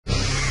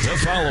The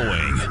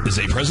following is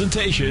a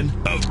presentation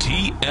of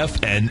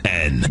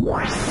TFNN.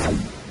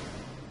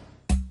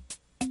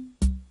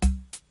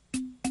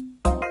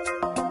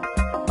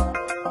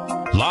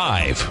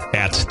 Live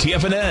at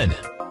TFNN,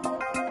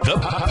 the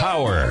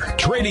Power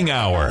Trading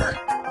Hour,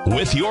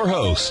 with your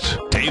host,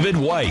 David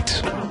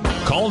White.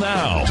 Call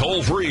now,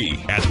 toll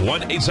free at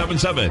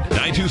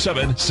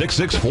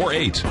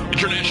 1-877-927-6648.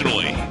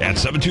 Internationally at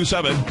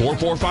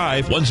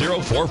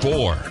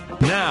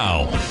 727-445-1044.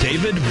 Now,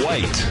 David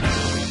White.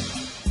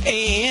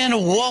 And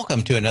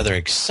welcome to another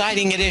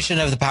exciting edition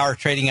of the Power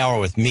Trading Hour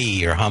with me,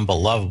 your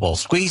humble, lovable,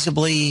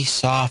 squeezably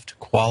soft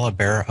koala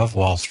bear of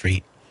Wall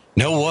Street.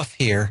 No woof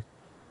here.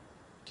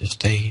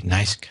 Just a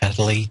nice,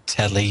 cuddly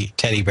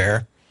teddy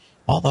bear.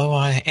 Although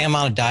I am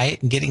on a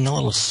diet and getting a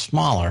little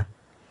smaller.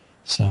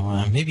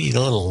 So maybe a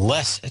little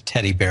less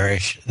teddy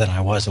bearish than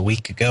I was a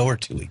week ago or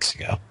 2 weeks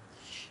ago.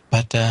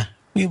 But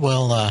we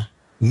will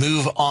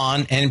move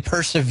on and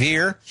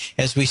persevere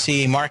as we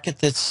see a market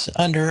that's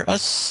under a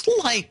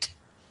slight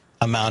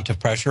amount of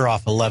pressure,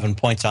 off 11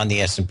 points on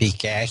the S&P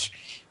cash,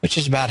 which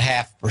is about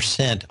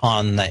 0.5%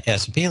 on the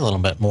S&P, a little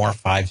bit more,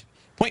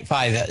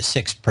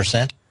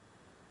 0.56%.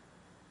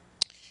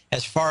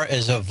 As far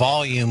as a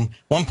volume,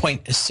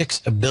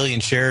 1.6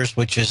 billion shares,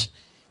 which is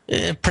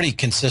pretty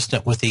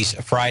consistent with these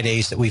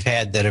Fridays that we've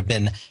had that have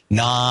been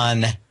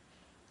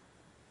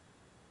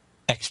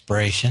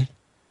non-expiration.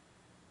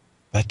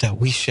 But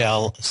we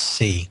shall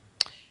see.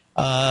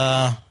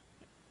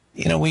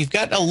 We've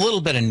got a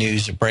little bit of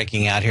news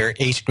breaking out here.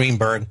 Ace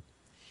Greenberg,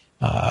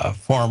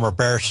 former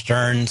Bear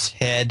Stearns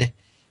head.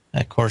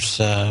 Of course,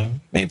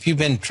 if you've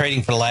been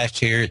trading for the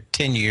last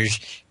 10 years,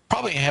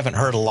 probably haven't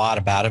heard a lot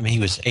about him. He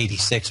was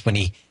 86 when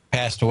he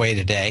passed away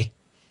today.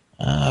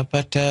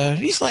 But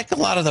he's like a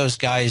lot of those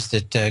guys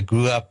that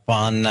grew up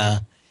on,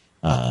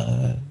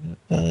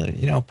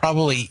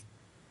 probably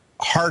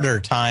harder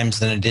times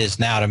than it is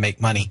now to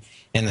make money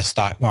in the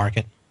stock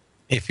market.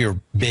 If you're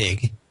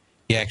big,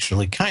 you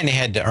actually kind of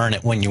had to earn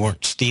it when you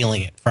weren't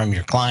stealing it from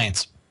your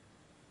clients.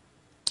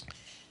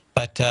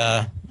 But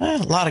a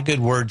lot of good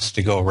words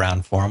to go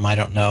around for him. I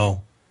don't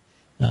know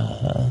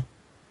a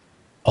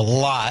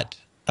lot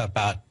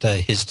about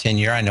his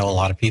tenure. I know a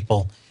lot of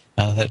people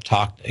that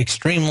talked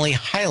extremely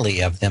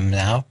highly of them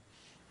now.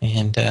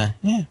 And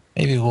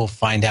maybe we'll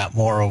find out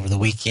more over the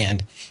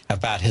weekend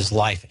about his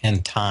life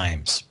and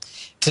times.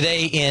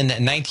 Today in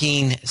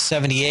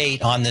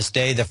 1978, on this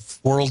day, the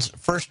world's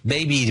first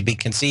baby to be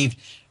conceived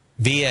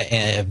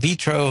via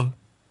vitro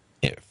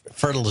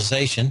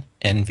fertilization,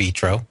 in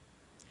vitro,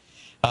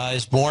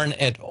 is born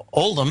at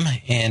Oldham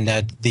in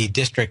the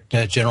District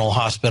General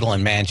Hospital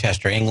in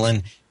Manchester,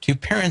 England, to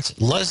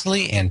parents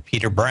Leslie and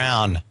Peter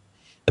Brown.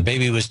 The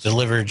baby was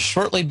delivered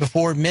shortly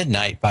before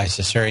midnight by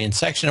cesarean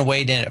section and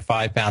weighed in at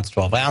 5 pounds,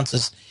 12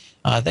 ounces.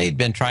 They'd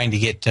been trying to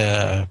get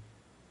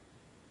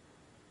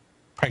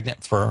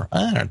pregnant for,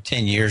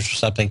 10 years or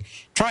something.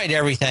 Tried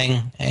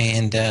everything,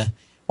 and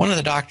one of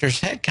the doctors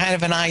had kind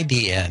of an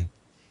idea.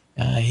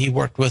 He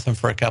worked with them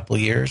for a couple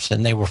of years,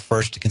 and they were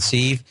first to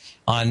conceive.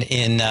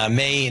 In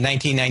May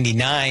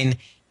 1999,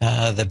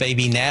 the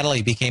baby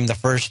Natalie became the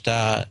first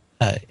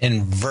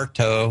in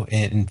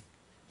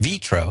vitro,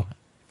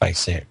 if I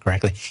say it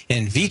correctly,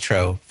 in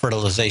vitro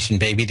fertilization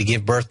baby to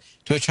give birth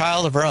to a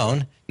child of her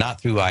own,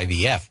 not through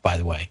IVF, by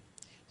the way.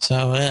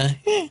 So,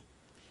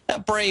 a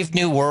brave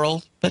new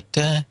world, but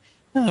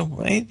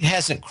it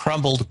hasn't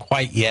crumbled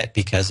quite yet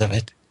because of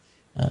it.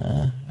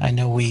 I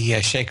know we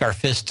shake our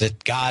fist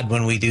at God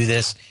when we do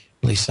this.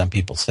 At least some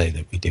people say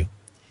that we do.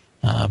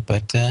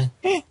 But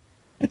it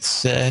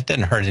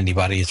doesn't hurt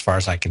anybody as far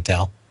as I can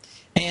tell.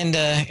 And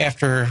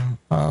after,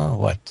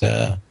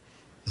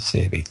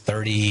 maybe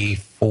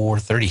 34,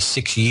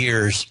 36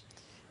 years,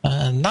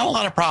 not a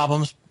lot of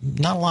problems,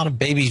 not a lot of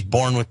babies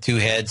born with two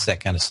heads, that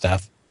kind of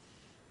stuff.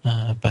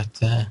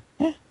 But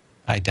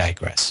I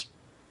digress.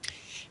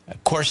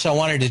 Of course, I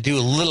wanted to do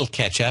a little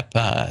catch-up.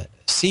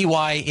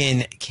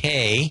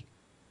 CYNK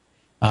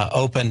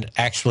opened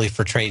actually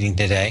for trading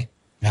today.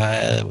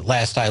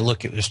 Last I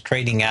looked, it was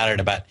trading out at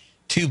about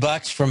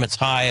 $2 from its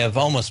high of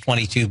almost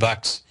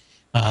 $22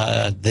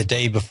 the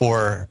day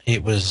before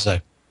it was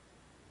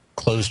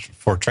closed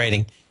for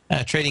trading,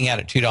 trading out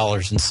at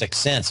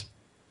 $2.06.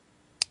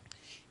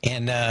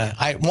 And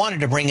I wanted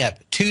to bring up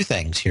two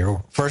things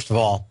here. First of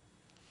all,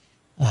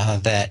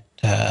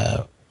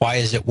 why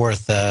is it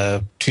worth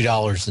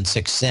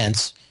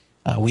 $2.06?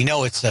 We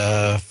know it's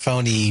a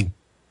phony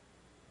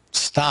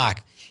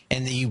stock,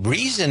 and the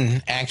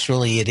reason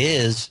actually it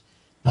is,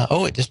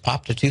 it just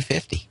popped to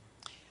 250.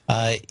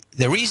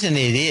 The reason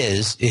it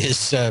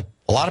is a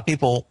lot of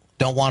people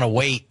don't want to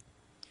wait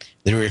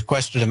the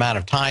requested amount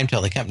of time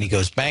till the company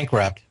goes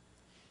bankrupt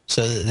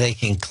so that they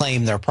can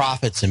claim their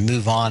profits and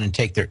move on and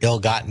take their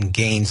ill-gotten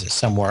gains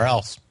somewhere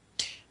else.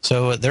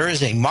 So there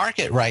is a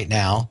market right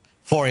now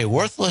for a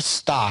worthless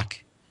stock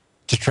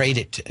to trade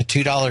at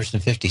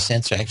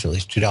 $2.50. Actually,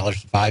 it's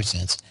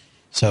 $2.05.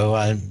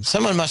 So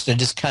someone must have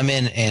just come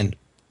in and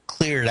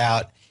cleared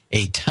out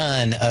a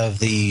ton of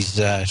these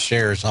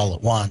shares all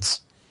at once.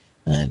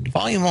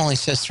 Volume only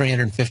says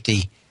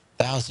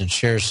 350,000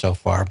 shares so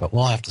far, but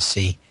we'll have to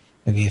see.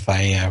 Maybe if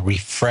I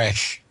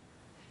refresh,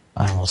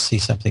 I will see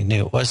something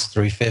new. It was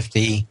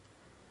 350.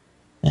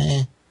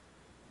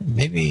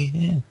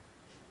 Maybe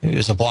it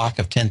was a block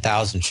of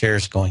 10,000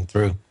 shares going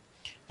through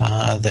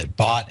that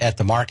bought at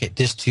the market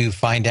just to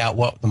find out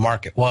what the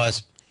market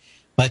was.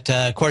 But,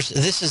 of course,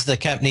 this is the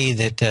company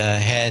that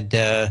had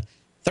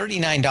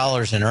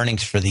 $39 in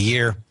earnings for the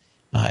year,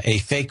 a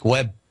fake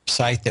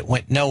website that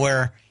went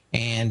nowhere,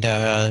 and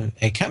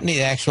a company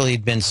that actually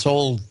had been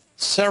sold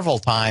several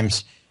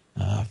times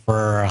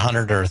for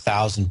 $100 or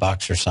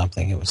 $1,000 or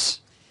something. It was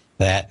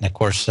that. And, of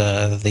course,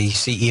 the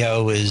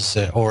CEO is,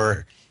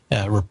 or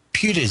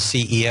reputed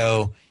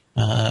CEO,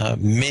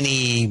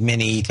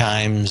 many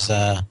times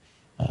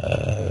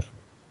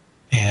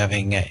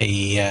having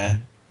a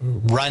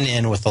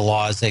run-in with the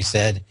laws, they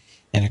said,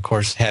 and, of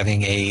course,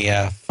 having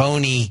a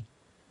phony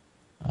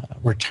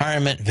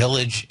retirement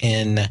village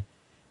in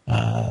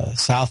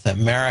South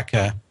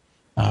America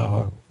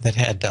that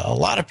had a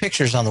lot of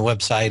pictures on the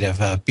website of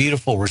a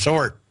beautiful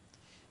resort,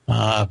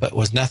 but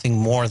was nothing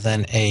more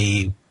than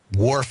a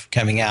wharf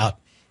coming out,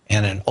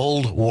 and an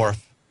old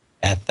wharf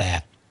at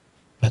that.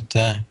 But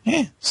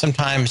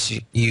sometimes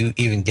you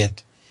even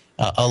get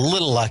a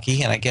little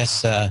lucky, and I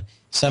guess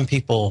some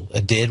people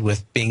did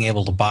with being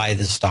able to buy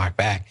the stock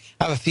back.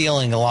 I have a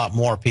feeling a lot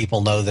more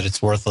people know that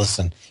it's worthless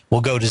and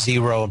will go to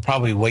zero and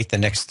probably wait the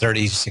next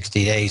 30 to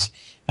 60 days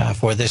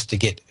for this to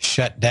get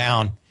shut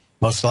down.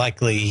 Most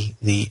likely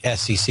the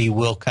SEC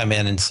will come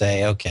in and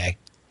say, okay,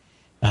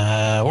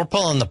 we're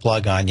pulling the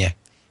plug on you.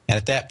 And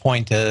at that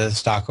point, the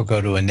stock will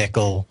go to a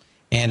nickel,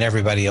 and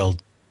everybody will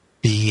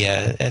be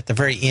at the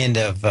very end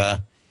of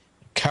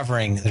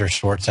covering their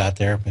shorts out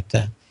there.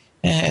 But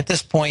at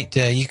this point,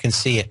 you can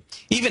see it.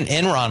 Even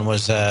Enron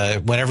was,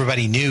 when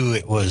everybody knew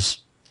it was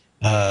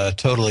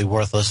totally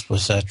worthless,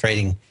 was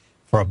trading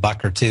for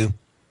 $1 or $2.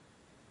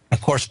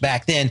 Of course,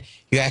 back then,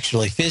 you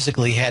actually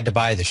physically had to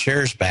buy the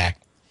shares back.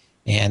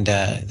 And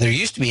there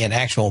used to be an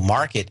actual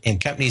market in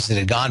companies that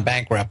had gone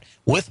bankrupt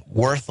with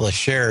worthless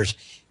shares,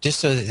 just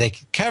so that they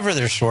could cover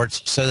their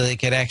shorts, so that they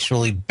could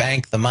actually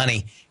bank the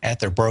money at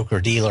their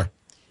broker-dealer.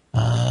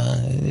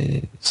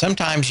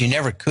 Sometimes you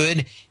never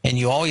could, and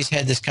you always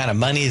had this kind of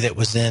money that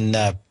was in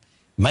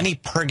money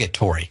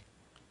purgatory.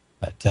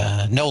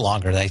 But no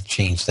longer. They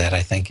changed that,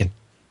 I think, in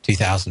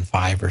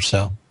 2005 or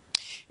so.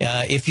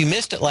 If you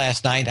missed it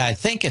last night, I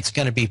think it's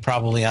going to be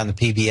probably on the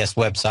PBS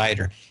website,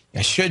 or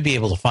I should be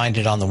able to find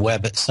it on the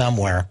web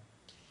somewhere.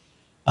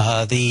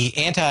 The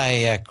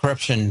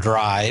anti-corruption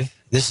drive,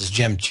 this is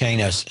Jim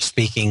Chanos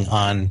speaking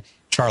on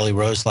Charlie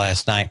Rose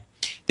last night.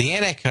 The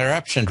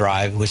anti-corruption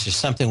drive, which is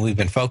something we've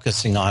been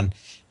focusing on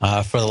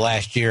for the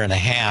last year and a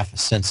half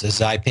since Xi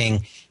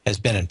Jinping has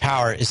been in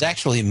power, is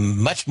actually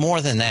much more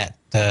than that,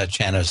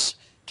 Chanos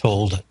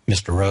told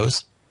Mr.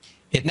 Rose.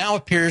 It now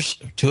appears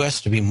to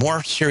us to be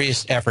more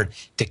serious effort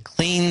to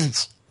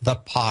cleanse the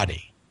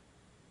party.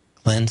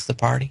 Cleanse the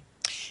party?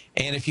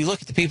 And if you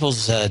look at the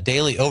People's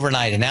daily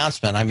overnight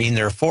announcement, I mean,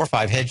 there are 4 or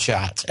 5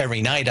 headshots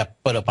every night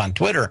put up on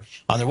Twitter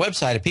on their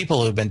website of people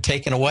who have been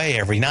taken away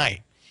every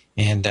night.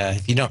 And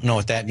if you don't know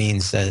what that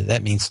means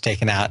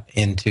taken out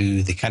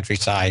into the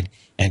countryside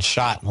and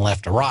shot and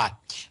left to rot.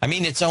 I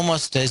mean, it's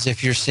almost as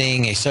if you're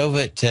seeing a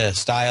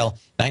Soviet-style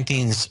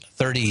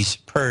 1930s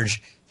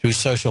purge through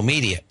social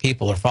media.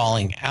 People are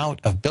falling out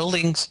of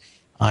buildings.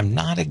 I'm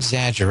not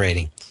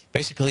exaggerating.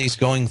 Basically, he's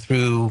going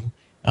through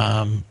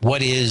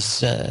what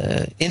is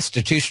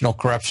institutional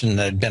corruption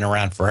that had been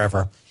around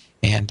forever,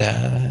 and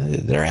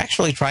they're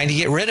actually trying to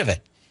get rid of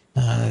it.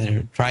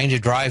 They're trying to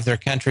drive their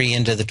country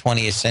into the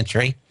 20th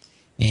century,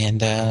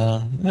 and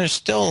there's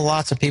still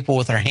lots of people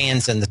with their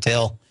hands in the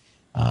till,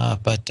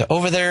 but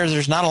over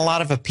there's not a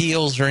lot of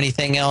appeals or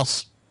anything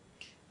else,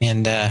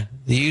 and the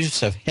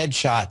use of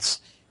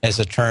headshots as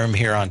a term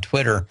here on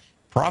Twitter,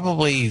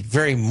 probably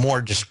very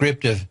more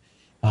descriptive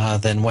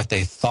than what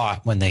they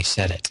thought when they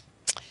said it.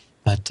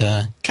 But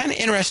kind of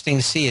interesting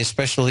to see,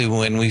 especially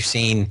when we've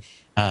seen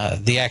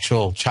the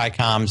actual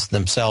Chi-Coms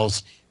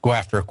themselves go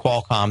after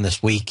Qualcomm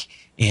this week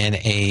in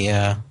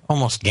a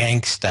almost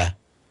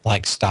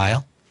gangsta-like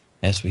style,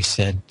 as we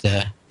said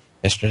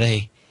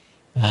yesterday,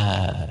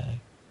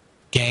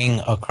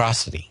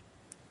 gang-ocrosity.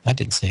 I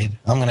didn't say it.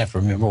 I'm going to have to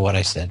remember what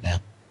I said now.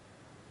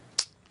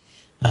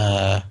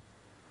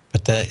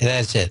 But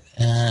that's it.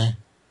 The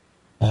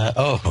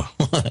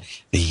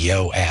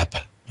Yo app.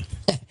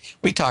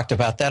 We talked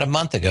about that a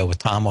month ago with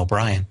Tom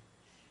O'Brien.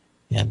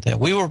 And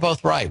we were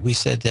both right. We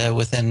said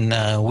within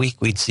a week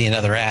we'd see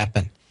another app.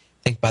 And I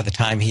think by the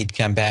time he'd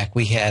come back,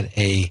 we had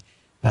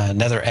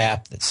another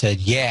app that said,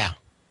 yeah,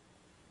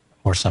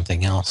 or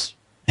something else.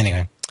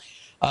 Anyway,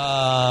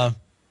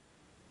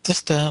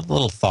 just a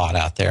little thought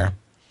out there.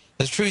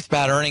 The truth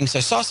about earnings, I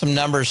saw some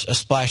numbers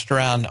splashed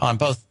around on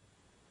both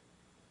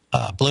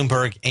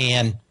Bloomberg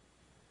and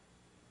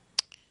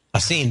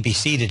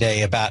CNBC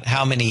today about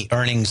how many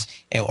earnings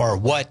or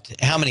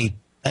how many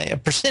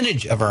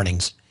percentage of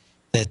earnings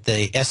that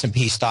the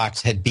S&P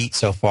stocks had beat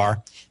so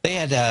far. They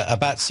had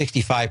about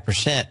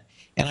 65%.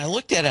 And I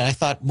looked at it and I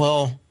thought,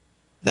 well,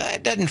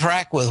 that doesn't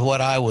track with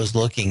what I was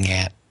looking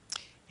at.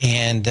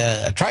 And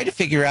I tried to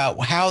figure out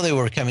how they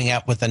were coming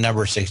up with the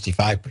number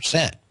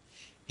 65%.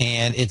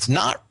 And it's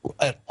not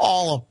at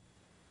all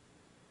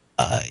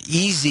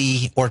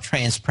easy or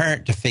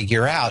transparent to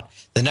figure out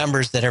the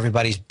numbers that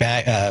everybody's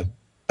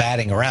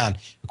batting around.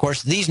 Of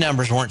course, these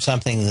numbers weren't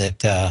something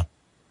that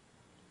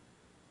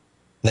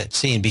that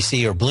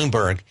CNBC or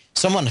Bloomberg,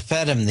 someone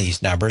fed them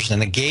these numbers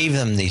and they gave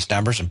them these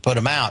numbers and put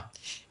them out.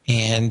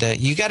 And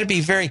you got to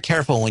be very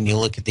careful when you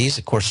look at these.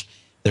 Of course,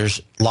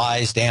 there's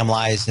lies, damn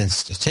lies, and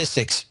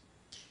statistics.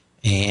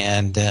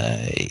 And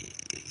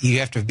you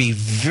have to be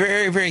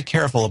very, very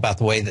careful about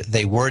the way that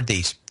they word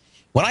these.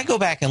 When I go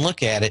back and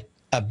look at it,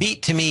 a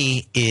beat to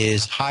me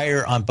is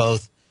higher on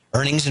both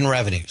earnings and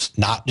revenues,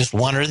 not just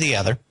one or the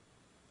other.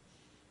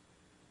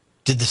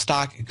 Did the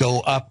stock go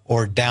up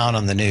or down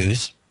on the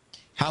news?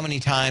 How many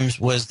times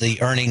was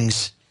the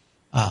earnings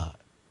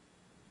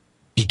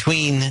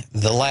between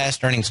the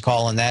last earnings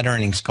call and that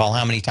earnings call?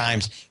 How many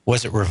times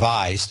was it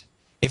revised?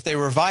 If they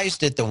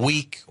revised it the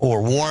week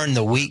or warned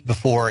the week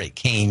before it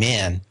came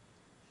in,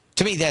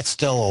 to me that's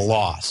still a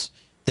loss.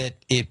 That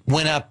it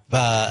went up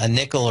a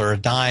nickel or a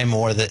dime,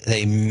 or that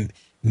they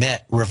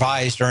met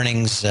revised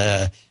earnings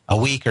a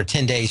week or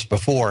 10 days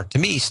before, to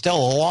me still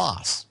a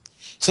loss.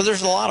 So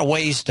there's a lot of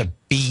ways to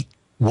beat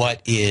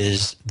what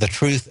is the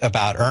truth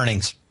about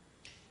earnings.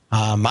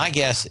 My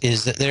guess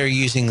is that they're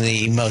using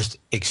the most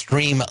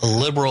extreme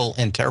liberal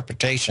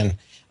interpretation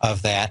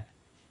of that,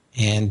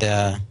 and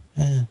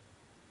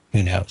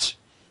who knows.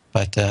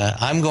 But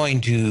I'm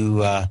going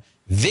to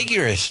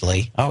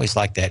vigorously, I always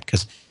like that,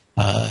 because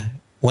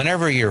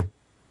whenever your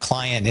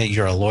client,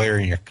 you're a lawyer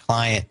and your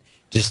client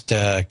just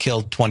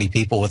killed 20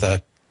 people with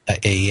a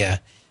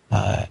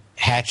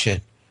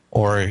hatchet,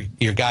 or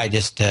your guy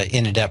just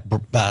ended up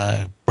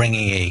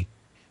bringing a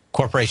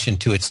corporation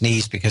to its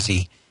knees because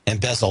he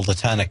embezzled a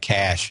ton of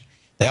cash.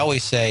 They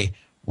always say,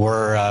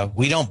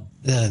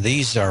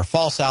 these are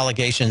false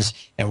allegations,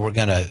 and we're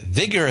going to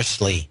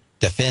vigorously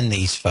defend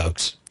these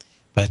folks.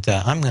 But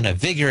I'm going to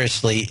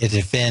vigorously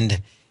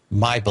defend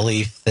my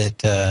belief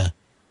that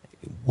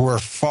we're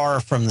far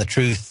from the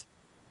truth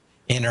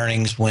in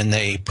earnings when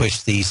they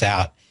push these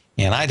out.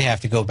 And I'd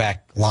have to go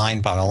back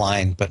line by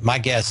line, but my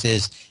guess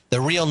is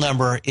the real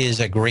number is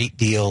a great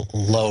deal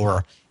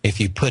lower if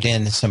you put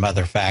in some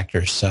other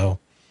factors. So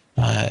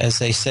as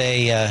they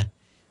say,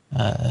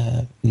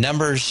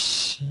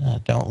 numbers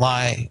don't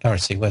lie, or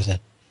see, what is it?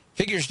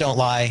 Figures don't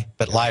lie,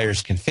 but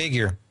liars can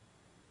figure.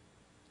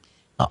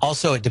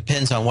 Also, it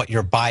depends on what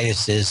your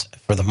bias is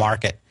for the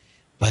market.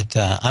 But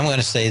I'm going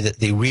to say that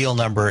the real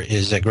number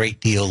is a great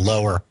deal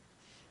lower.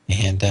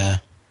 And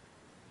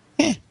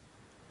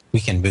we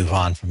can move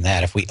on from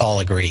that if we all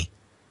agree.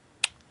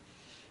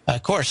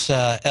 Of course,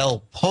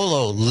 El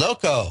Pollo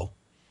Loco,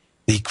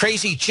 the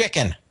crazy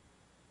chicken,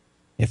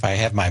 if I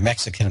have my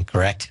Mexican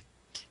correct,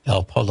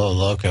 El Pollo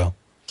Loco.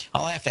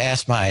 I'll have to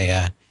ask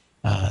my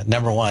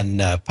number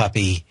one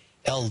puppy,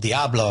 El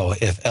Diablo,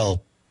 if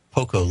El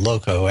Poco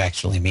Loco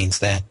actually means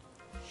that.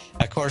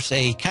 Of course,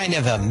 a kind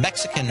of a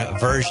Mexican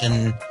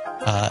version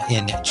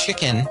in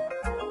chicken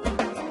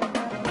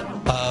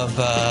of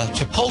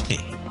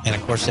Chipotle. And,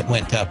 of course, it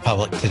went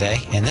public today.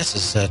 And this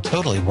is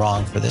totally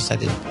wrong for this. I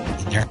didn't put it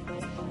in there.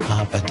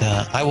 But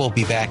I will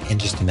be back in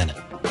just a minute.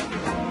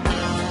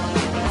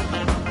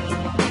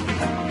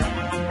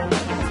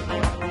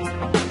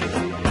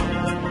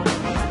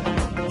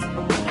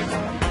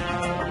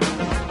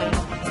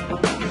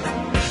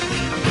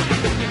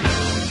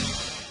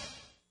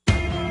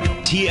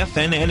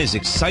 TFNN is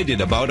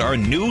excited about our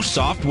new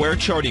software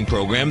charting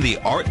program, The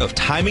Art of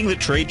Timing the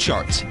Trade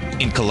Charts.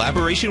 In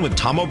collaboration with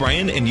Tom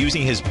O'Brien and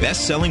using his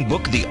best-selling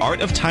book, The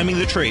Art of Timing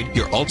the Trade,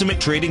 Your Ultimate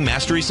Trading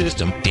Mastery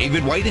System,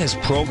 David White has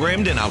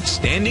programmed an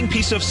outstanding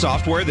piece of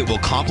software that will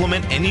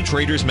complement any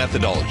trader's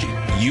methodology.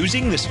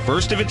 Using this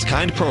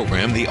first-of-its-kind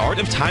program, The Art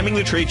of Timing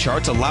the Trade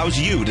Charts allows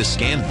you to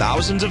scan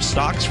thousands of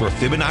stocks for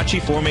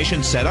Fibonacci formation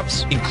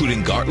setups,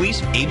 including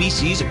Gartley's,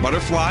 ABC's,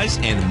 butterflies,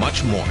 and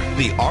much more.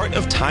 The Art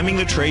of Timing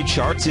the Trade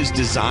Charts is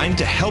designed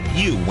to help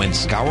you when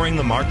scouring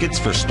the markets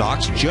for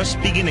stocks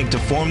just beginning to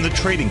form the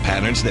trading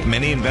patterns that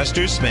many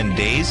investors spend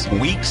days,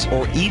 weeks,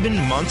 or even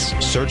months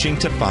searching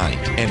to find.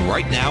 And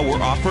right now,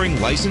 we're offering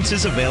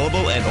licenses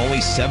available at only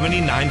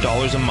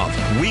 $79 a month.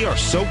 We are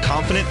so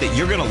confident that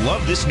you're going to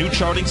love this new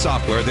charting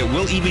software that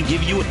will even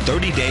give you a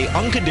 30-day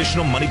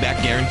unconditional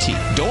money-back guarantee.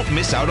 Don't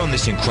miss out on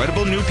this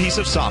incredible new piece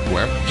of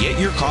software. Get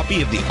your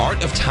copy of The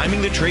Art of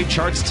Timing the Trade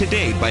Charts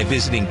today by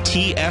visiting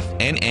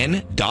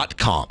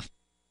TFNN.com.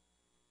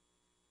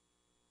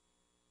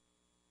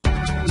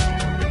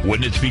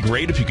 Wouldn't it be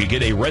great if you could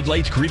get a red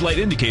light, green light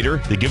indicator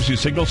that gives you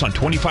signals on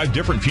 25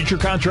 different future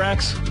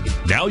contracts?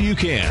 Now you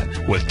can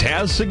with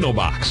Taz Signal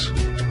Box.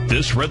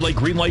 This red light,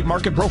 green light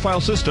market profile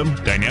system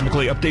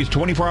dynamically updates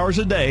 24 hours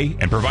a day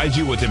and provides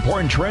you with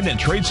important trend and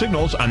trade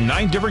signals on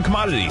 9 different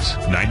commodities,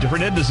 9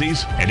 different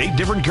indices, and 8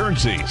 different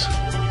currencies.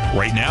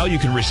 Right now, you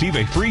can receive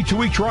a free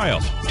 2-week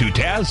trial to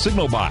Taz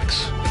Signal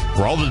Box.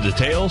 For all the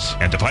details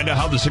and to find out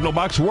how the signal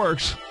box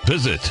works,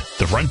 visit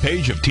the front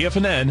page of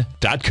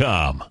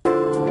TFNN.com.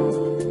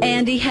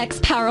 Andy Heck's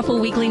powerful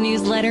weekly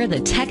newsletter, the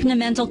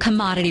Technomental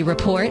Commodity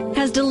Report,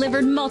 has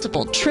delivered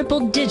multiple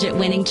triple-digit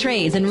winning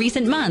trades in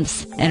recent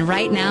months. And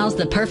right now's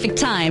the perfect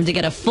time to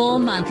get a full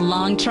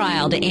month-long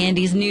trial to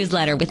Andy's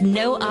newsletter with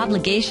no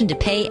obligation to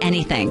pay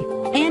anything.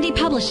 Andy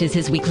publishes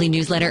his weekly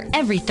newsletter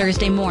every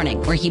Thursday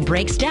morning, where he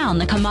breaks down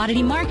the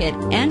commodity market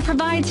and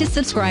provides his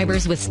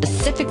subscribers with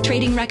specific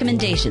trading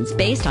recommendations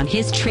based on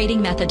his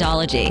trading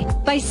methodology.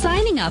 By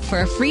signing up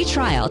for a free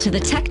trial to the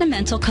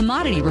Technomental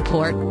Commodity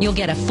Report, you'll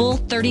get a full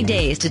 30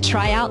 days to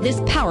try out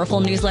this powerful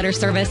newsletter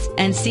service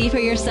and see for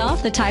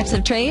yourself the types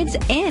of trades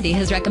Andy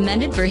has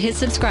recommended for his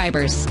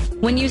subscribers.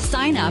 When you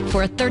sign up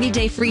for a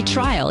 30-day free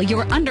trial,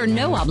 you're under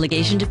no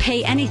obligation to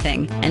pay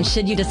anything. And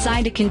should you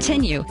decide to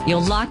continue,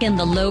 you'll lock in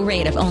the low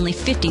rate of only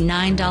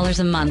 $59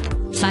 a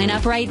month. Sign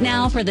up right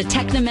now for the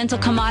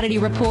Technomental Commodity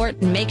Report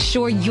and make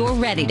sure you're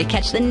ready to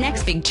catch the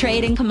next big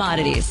trade in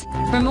commodities.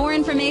 For more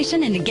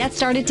information and to get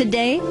started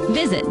today,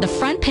 visit the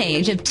front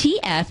page of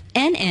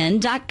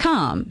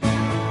TFNN.com.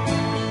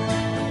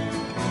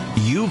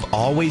 You've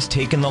always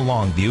taken the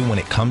long view when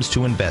it comes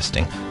to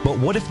investing, but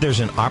what if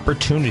there's an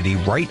opportunity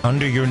right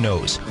under your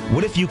nose?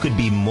 What if you could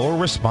be more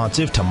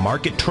responsive to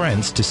market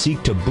trends to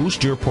seek to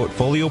boost your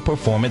portfolio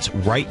performance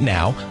right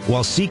now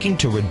while seeking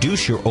to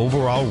reduce your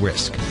overall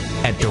risk?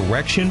 At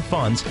Direction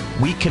Funds,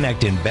 we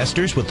connect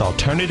investors with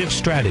alternative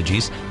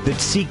strategies that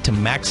seek to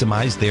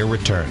maximize their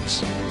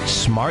returns.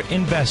 Smart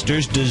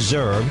investors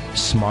deserve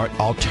smart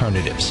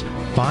alternatives.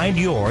 Find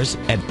yours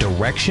at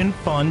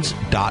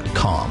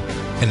directionfunds.com.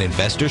 An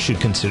investor should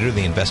consider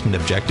the investment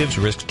objectives,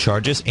 risk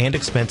charges, and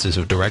expenses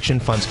of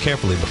Direction Funds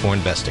carefully before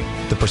investing.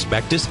 The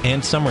prospectus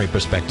and summary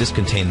prospectus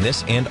contain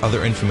this and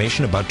other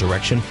information about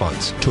Direction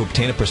Funds. To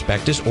obtain a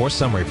prospectus or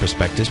summary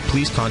prospectus,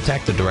 please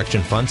contact the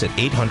Direction Funds at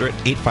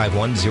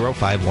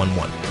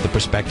 800-851-0511. The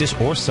prospectus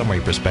or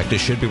summary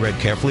prospectus should be read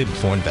carefully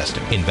before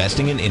investing.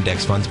 Investing in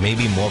index funds may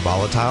be more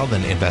volatile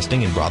than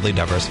investing in broadly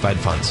diversified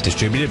funds.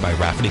 Distributed by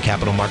Rafferty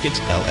Capital Markets,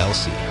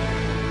 LLC.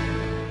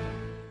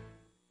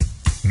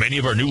 Many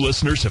of our new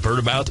listeners have heard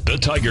about the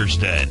Tiger's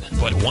Den,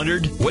 but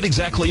wondered, what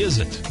exactly is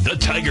it? The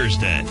Tiger's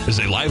Den is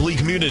a lively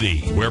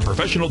community where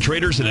professional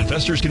traders and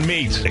investors can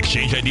meet,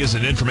 exchange ideas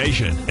and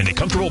information in a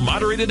comfortable,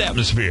 moderated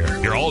atmosphere.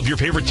 Hear all of your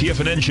favorite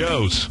TFNN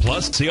shows,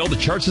 plus see all the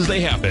charts as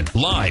they happen,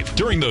 live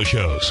during those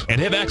shows,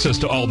 and have access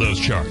to all those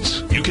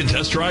charts. You can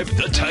test drive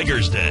the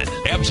Tiger's Den,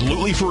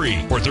 absolutely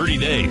free, for 30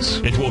 days.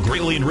 It will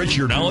greatly enrich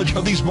your knowledge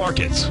of these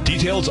markets.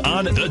 Details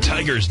on the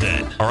Tiger's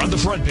Den are on the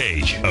front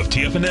page of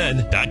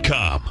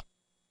TFNN.com.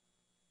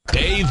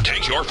 Dave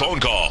takes your phone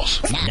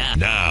calls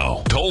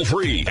now. Toll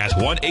free at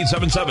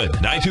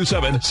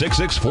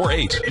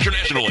 1-877-927-6648.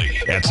 Internationally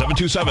at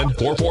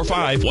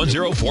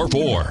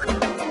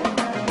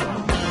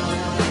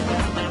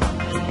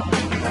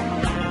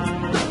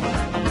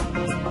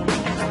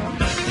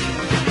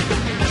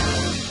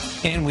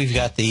And we've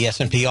got the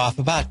S&P off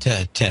about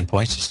 10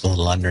 points, just a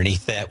little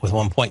underneath that, with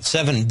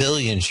 1.7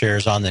 billion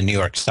shares on the New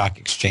York Stock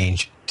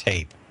Exchange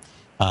tape.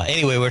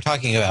 Anyway, we're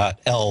talking about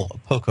El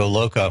Poco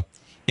Loco.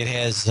 It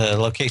has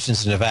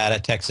locations in Nevada,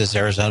 Texas,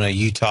 Arizona,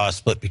 Utah,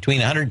 split between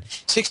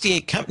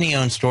 168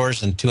 company-owned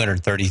stores and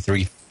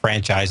 233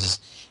 franchises.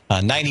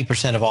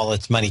 90% of all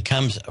its money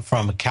comes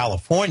from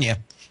California,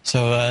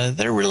 so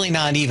they're really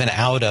not even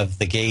out of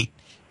the gate.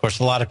 Of course,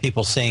 a lot of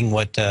people seeing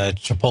what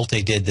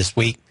Chipotle did this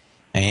week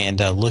and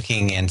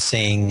looking and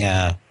seeing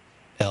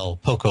El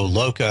Poco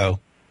Loco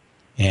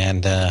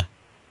and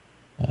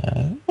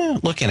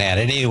looking at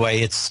it. Anyway,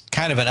 it's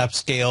kind of an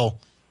upscale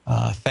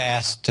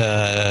fast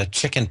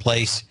chicken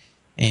place,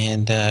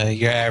 and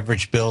your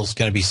average bill is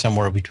going to be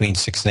somewhere between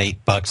 $6 and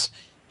 $8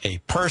 a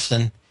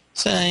person.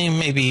 So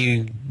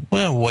maybe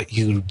what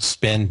you'd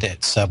spend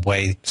at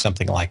Subway,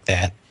 something like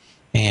that,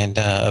 and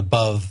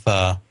above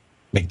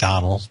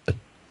McDonald's, but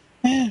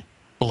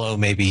below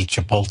maybe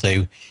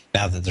Chipotle.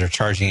 Now that they're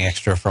charging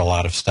extra for a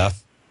lot of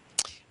stuff,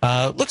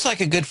 looks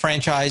like a good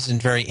franchise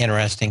and very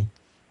interesting.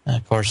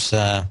 Of course,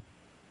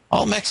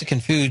 all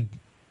Mexican food.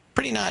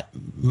 Pretty not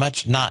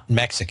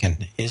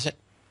Mexican, is it?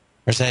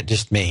 Or is that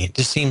just me? It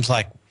just seems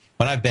like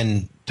when I've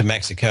been to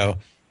Mexico,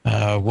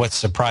 what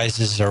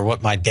surprises or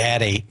what my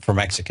dad ate for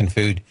Mexican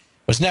food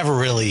was never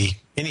really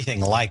anything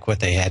like what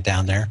they had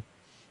down there.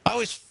 I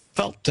always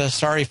felt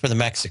sorry for the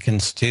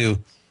Mexicans, too.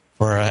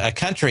 For a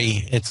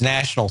country, its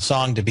national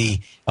song to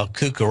be El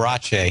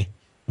Cucarache,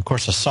 of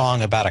course, a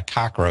song about a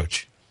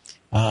cockroach.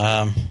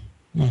 But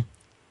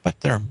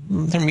their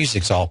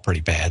music's all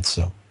pretty bad,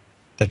 so it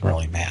doesn't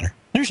really matter.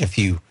 There's a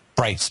few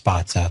bright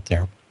spots out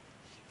there.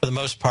 For the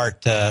most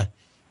part, I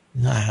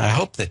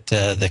hope that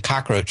the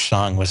cockroach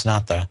song was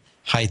not the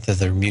height of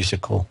their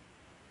musical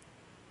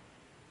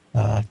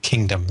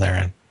kingdom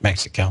there in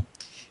Mexico.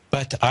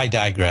 But I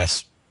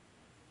digress.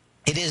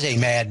 It is a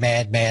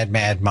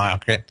mad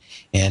market,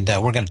 and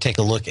we're going to take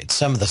a look at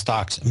some of the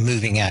stocks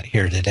moving out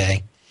here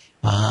today.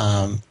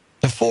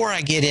 Before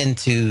I get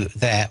into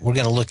that, we're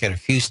going to look at a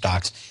few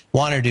stocks.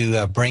 Wanted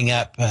to bring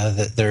up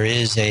that there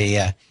is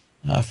a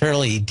a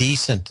fairly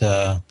decent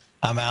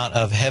amount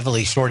of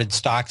heavily shorted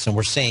stocks, and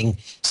we're seeing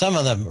some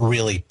of them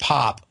really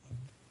pop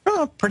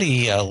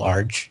pretty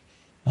large.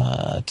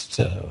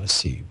 So let's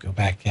see, go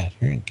back out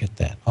here and get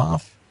that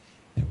off.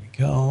 There we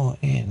go,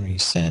 and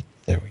reset.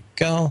 There we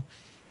go.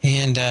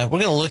 And we're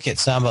going to look at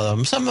some of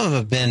them. Some of them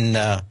have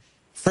been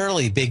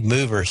fairly big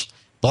movers.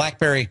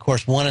 BlackBerry, of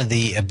course, one of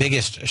the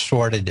biggest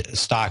shorted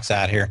stocks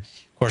out here.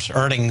 Of course,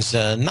 earnings,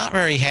 not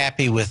very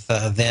happy with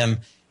them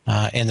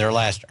in their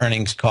last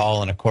earnings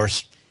call. And, of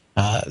course,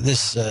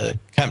 this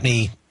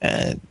company,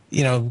 kind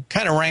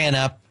of ran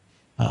up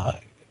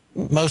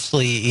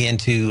mostly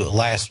into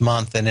last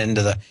month and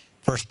into the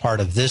first part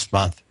of this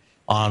month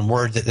on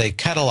word that they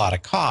cut a lot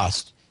of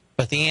cost.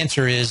 But the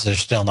answer is they're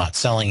still not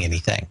selling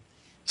anything.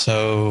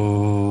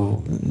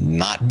 So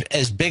not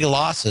as big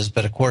losses,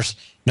 but, of course,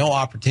 no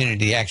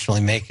opportunity to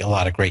actually make a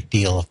lot of great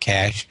deal of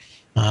cash.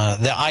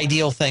 The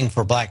ideal thing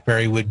for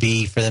BlackBerry would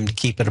be for them to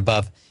keep it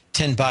above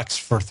 $10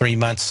 for 3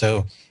 months,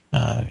 so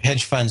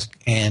hedge funds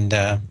and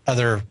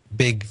other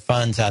big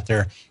funds out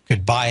there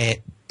could buy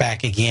it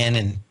back again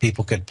and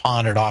people could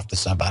pawn it off to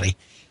somebody.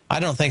 I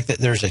don't think that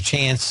there's a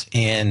chance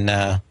in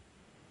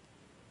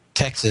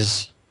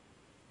Texas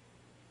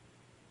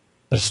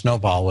that a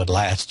snowball would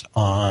last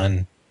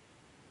on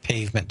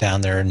pavement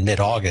down there in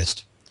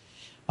mid-August,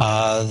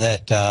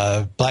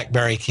 that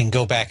BlackBerry can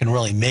go back and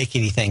really make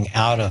anything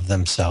out of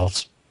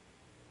themselves.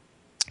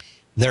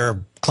 Their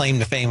claim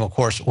to fame, of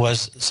course,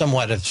 was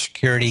somewhat of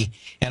security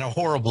and a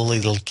horrible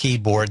little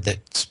keyboard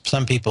that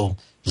some people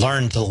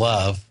learned to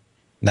love.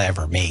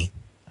 Never me.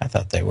 I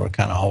thought they were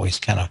always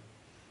kind of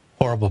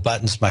horrible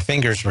buttons. My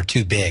fingers were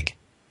too big.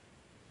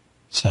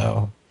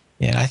 So,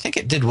 yeah, I think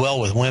it did well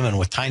with women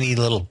with tiny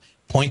little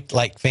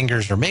point-like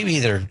fingers, or maybe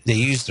they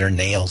use their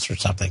nails or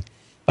something.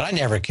 But I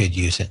never could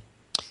use it.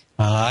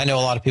 I know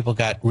a lot of people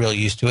got real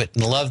used to it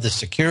and love the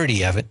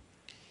security of it.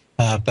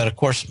 But, of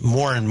course,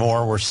 more and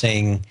more we're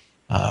seeing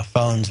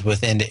phones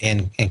with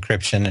end-to-end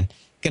encryption, and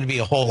going to be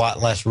a whole lot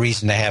less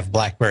reason to have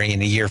BlackBerry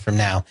in a year from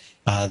now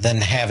than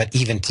have it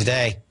even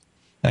today.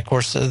 And, of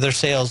course, their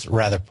sales are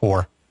rather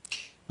poor.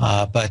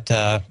 But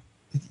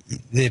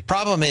the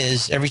problem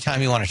is every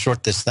time you want to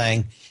short this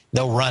thing,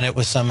 they'll run it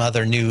with some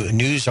other new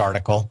news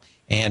article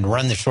and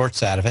run the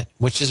shorts out of it,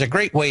 which is a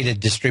great way to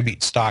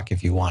distribute stock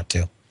if you want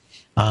to.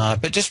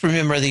 But just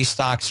remember, these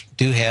stocks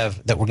do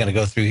have, that we're going to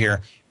go through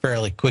here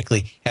fairly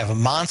quickly, have a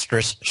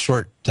monstrous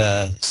short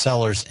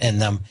sellers in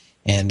them,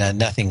 and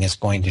nothing is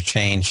going to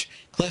change.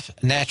 Cliff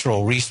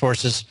Natural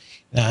Resources.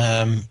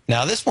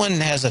 Now, this one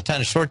has a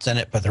ton of shorts in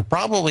it, but they're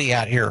probably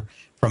out here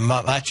from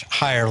much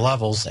higher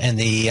levels, and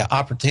the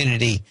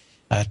opportunity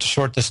to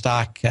short the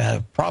stock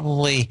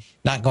probably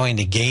not going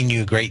to gain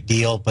you a great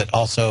deal, but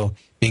also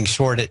being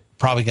short it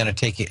probably going to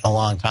take you a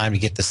long time to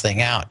get this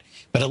thing out.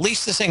 But at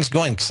least this thing's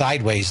going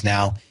sideways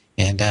now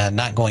and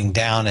not going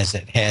down as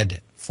it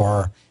had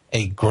for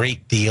a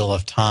great deal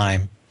of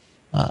time.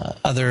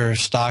 Other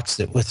stocks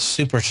that with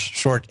super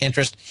short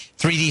interest,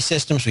 3D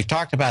Systems, we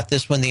talked about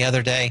this one the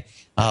other day.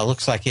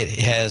 Looks like it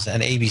has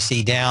an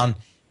ABC down,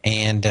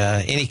 and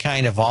any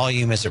kind of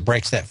volume as it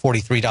breaks that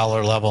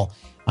 $43 level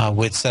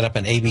would set up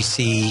an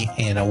ABC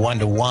in a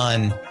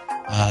 1-to-1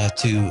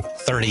 to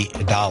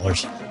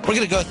 $30. We're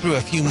going to go through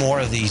a few more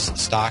of these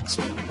stocks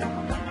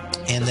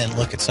and then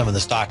look at some of the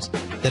stocks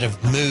that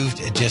have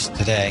moved just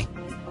today.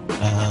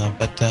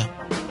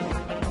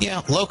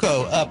 Yeah,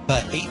 Loco up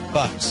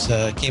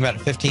 $8, came out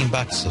at $15,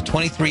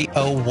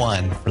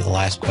 $23.01 for the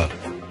last quote.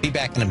 Be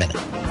back in a minute.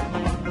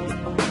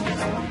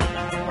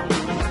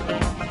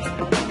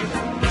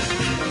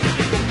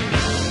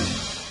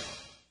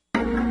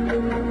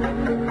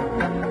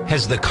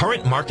 Has the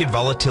current market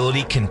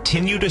volatility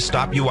continued to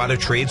stop you out of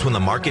trades when the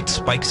market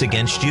spikes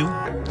against you?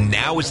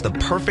 Now is the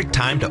perfect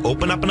time to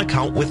open up an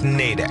account with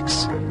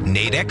Nadex.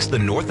 Nadex, the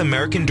North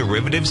American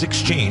Derivatives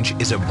Exchange,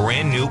 is a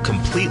brand new,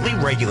 completely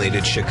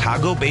regulated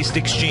Chicago-based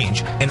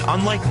exchange, and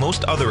unlike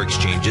most other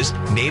exchanges,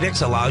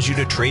 Nadex allows you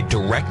to trade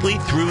directly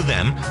through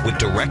them with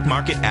direct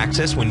market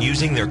access when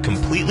using their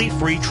completely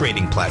free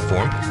trading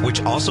platform,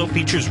 which also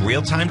features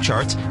real-time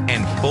charts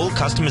and full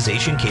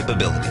customization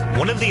capability.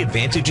 One of the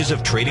advantages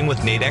of trading with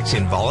Nadex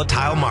in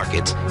volatile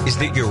markets is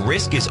that your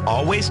risk is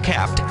always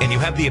capped and you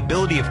have the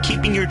ability of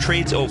keeping your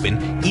trades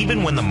open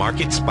even when the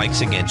market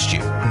spikes against you.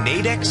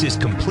 Nadex is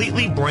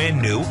completely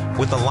brand new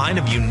with a line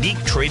of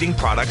unique trading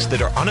products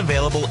that are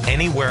unavailable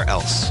anywhere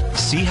else.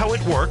 See how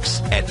it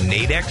works at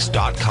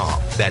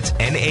nadex.com. That's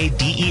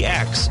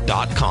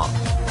NADEX.com.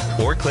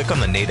 Or click on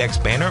the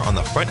Nadex banner on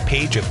the front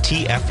page of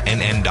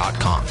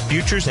TFNN.com.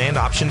 Futures and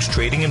options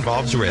trading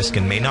involves risk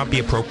and may not be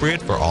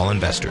appropriate for all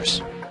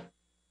investors.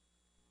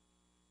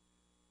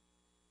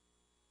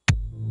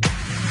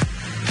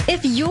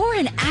 If you're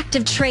an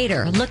active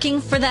trader looking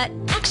for that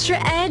extra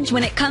edge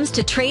when it comes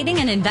to trading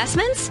and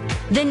investments,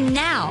 then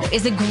now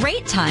is a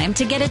great time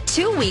to get a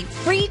 2-week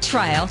free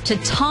trial to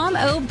Tom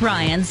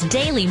O'Brien's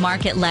daily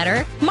market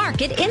letter,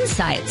 Market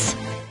Insights.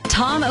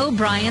 Tom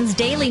O'Brien's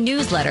daily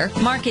newsletter,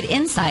 Market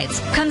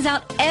Insights, comes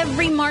out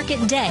every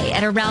market day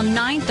at around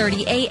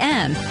 9:30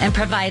 a.m. and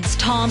provides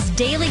Tom's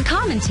daily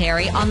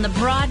commentary on the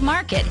broad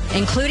market,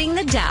 including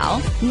the Dow,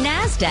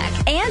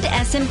 NASDAQ, and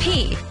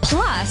S&P,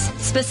 plus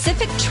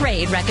specific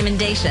trade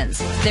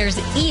recommendations. There's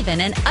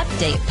even an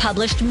update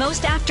published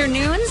most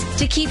afternoons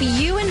to keep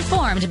you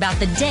informed about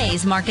the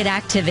day's market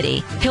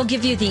activity. He'll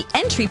give you the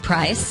entry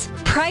price,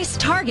 price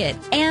target,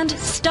 and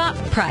stop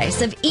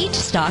price of each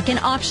stock in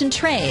option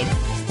trade.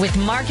 With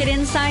Market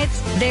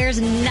Insights, there's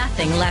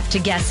nothing left to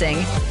guessing.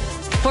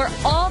 For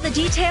all the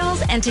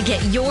details and to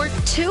get your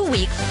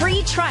 2-week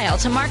free trial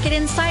to Market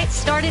Insights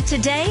started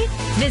today,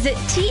 visit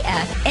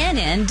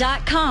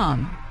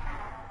TFNN.com.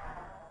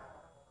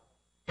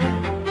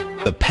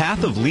 The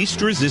Path of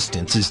Least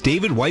Resistance is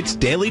David White's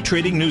daily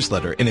trading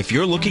newsletter, and if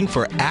you're looking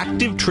for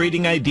active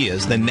trading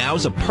ideas, then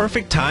now's a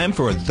perfect time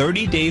for a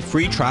 30-day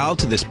free trial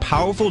to this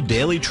powerful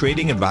daily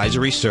trading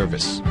advisory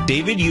service.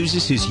 David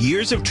uses his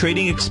years of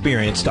trading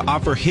experience to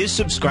offer his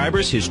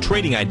subscribers his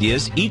trading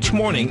ideas each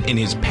morning in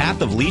his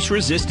Path of Least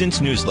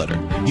Resistance newsletter.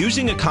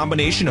 Using a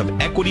combination of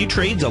equity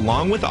trades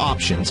along with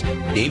options,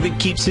 David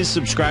keeps his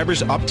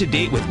subscribers up to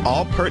date with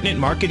all pertinent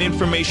market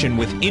information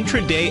with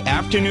intraday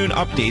afternoon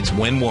updates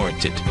when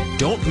warranted.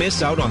 Don't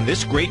miss out on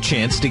this great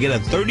chance to get a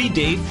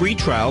 30-day free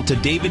trial to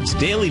David's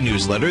daily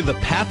newsletter, The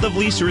Path of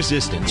Least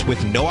Resistance,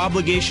 with no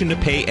obligation to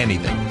pay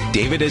anything.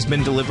 David has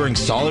been delivering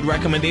solid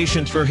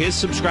recommendations for his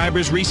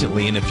subscribers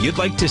recently, and if you'd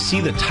like to see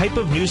the type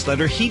of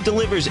newsletter he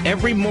delivers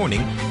every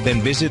morning,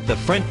 then visit the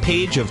front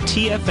page of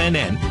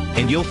TFNN,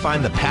 and you'll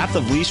find The Path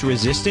of Least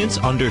Resistance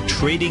under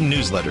Trading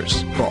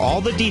Newsletters. For all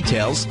the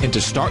details and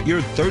to start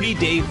your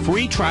 30-day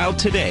free trial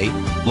today,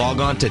 log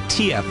on to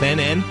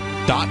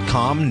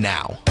TFNN.com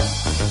now.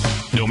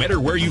 No matter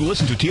where you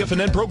listen to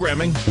TFNN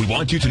programming, we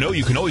want you to know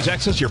you can always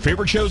access your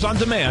favorite shows on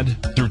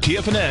demand through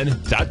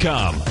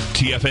TFNN.com.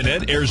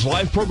 TFNN airs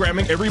live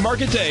programming every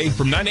market day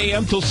from 9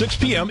 a.m. till 6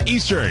 p.m.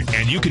 Eastern,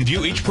 and you can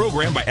view each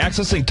program by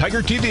accessing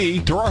Tiger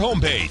TV through our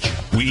homepage.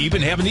 We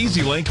even have an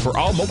easy link for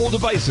all mobile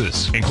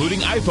devices,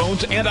 including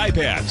iPhones and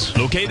iPads,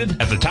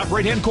 located at the top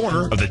right-hand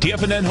corner of the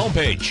TFNN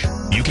homepage.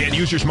 You can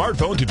use your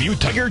smartphone to view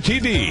Tiger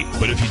TV,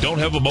 but if you don't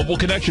have a mobile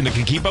connection that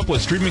can keep up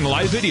with streaming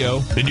live video,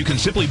 then you can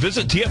simply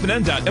visit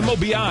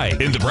TFNN.mobi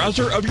in the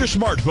browser of your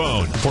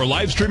smartphone for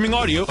live streaming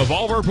audio of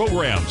all of our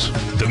programs.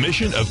 The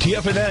mission of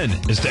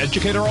TFNN is to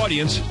educate our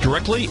audience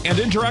directly and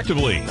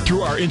interactively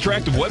through our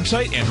interactive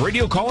website and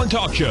radio call and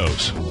talk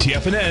shows.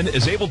 TFNN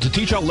is able to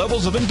teach all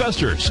levels of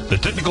investors the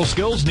technical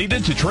skills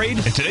needed to trade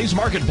in today's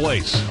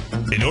marketplace.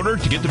 In order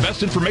to get the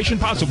best information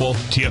possible,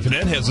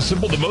 TFNN has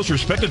assembled the most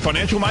respected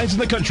financial minds in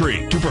the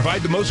country to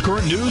provide the most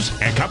current news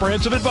and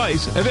comprehensive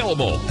advice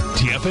available.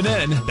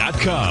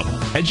 TFNN.com.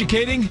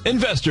 Educating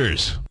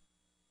investors.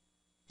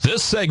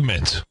 This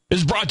segment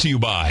is brought to you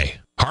by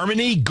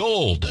Harmony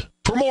Gold.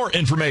 For more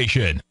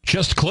information,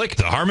 just click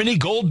the Harmony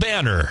Gold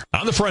banner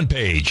on the front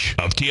page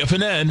of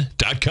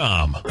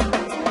TFNN.com.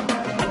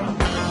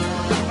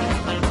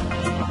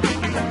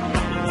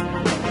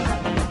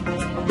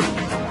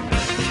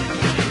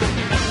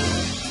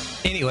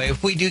 Anyway,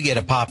 if we do get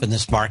a pop in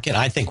this market,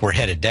 I think we're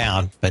headed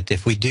down. But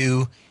if we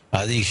do,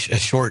 these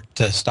short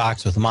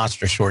stocks with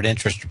monster short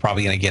interest are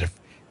probably going to get a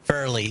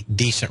fairly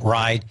decent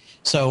ride.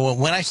 So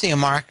when I see a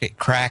market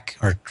crack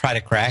or try to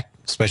crack,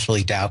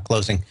 especially Dow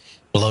closing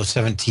below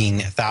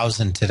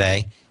 17,000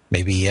 today,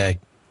 maybe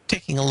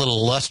taking a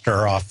little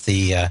luster off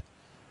the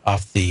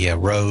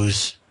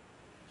rose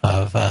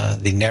of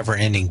the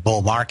never-ending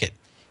bull market.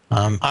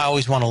 I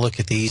always want to look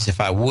at these. If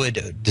I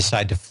would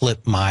decide to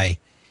flip my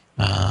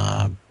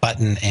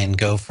button and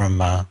go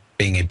from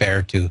being a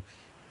bear to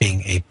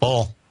being a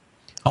bull,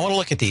 I want to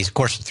look at these. Of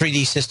course,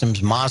 3D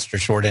Systems, monster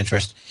short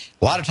interest.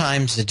 A lot of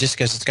times, just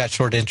because it's got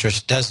short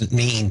interest doesn't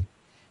mean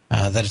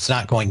that it's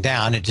not going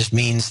down. It just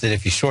means that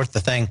if you short the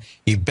thing,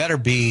 you better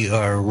be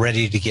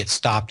ready to get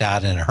stopped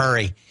out in a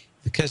hurry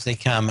because they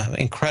come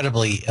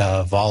incredibly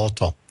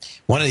volatile.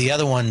 One of the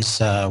other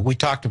ones, we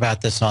talked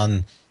about this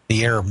on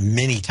the air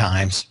many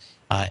times,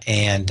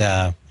 and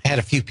had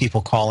a few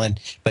people call in,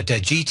 but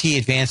GT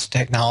Advanced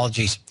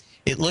Technologies,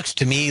 it looks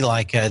to me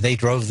like they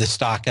drove the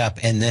stock up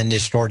and then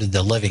distorted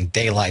the living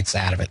daylights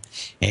out of it.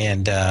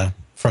 And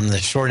from the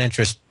short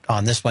interest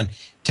on this one,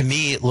 to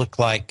me it looked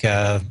like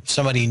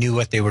somebody knew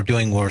what they were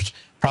doing, was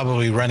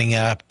probably running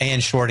up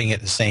and shorting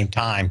at the same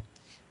time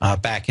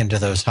back into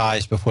those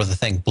highs before the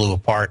thing blew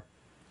apart.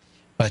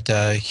 But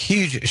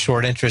huge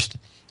short interest.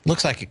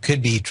 Looks like it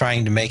could be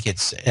trying to make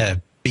its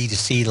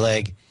B2C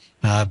leg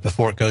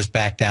before it goes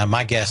back down.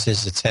 My guess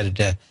is it's headed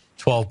to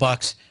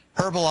 $12.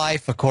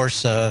 Herbalife, of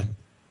course,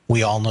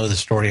 we all know the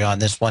story on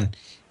this one,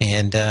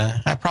 and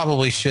I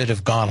probably should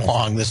have gone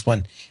long this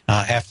one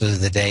after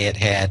the day it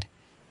had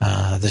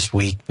this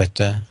week, but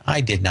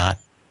I did not.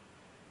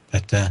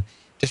 But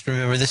just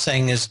remember, this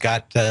thing has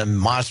got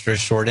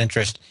monstrous short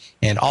interest,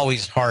 and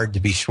always hard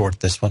to be short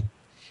this one.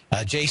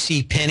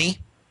 J.C. Penney,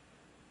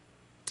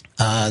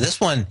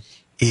 this one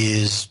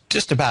is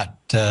just about,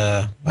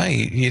 well,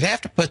 you'd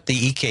have to put the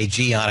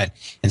EKG on it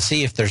and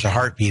see if there's a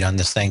heartbeat on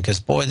this thing, because,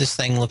 boy, this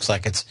thing looks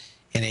like it's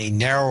in a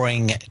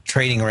narrowing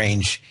trading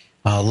range,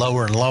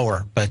 lower and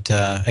lower. But,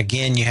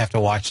 again, you have to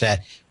watch that.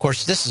 Of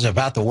course, this is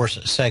about the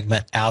worst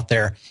segment out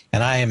there,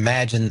 and I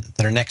imagine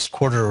their next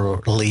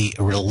quarterly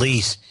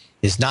release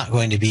is not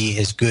going to be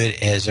as good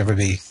as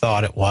everybody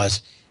thought it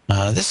was.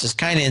 This is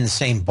kind of in the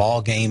same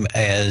ball game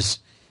as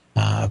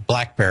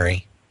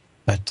BlackBerry,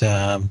 but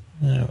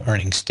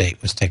earnings date.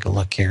 Let's take a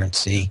look here and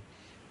see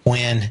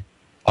when.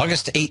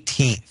 August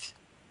 18th,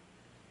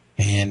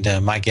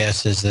 and my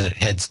guess is that it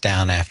heads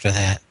down after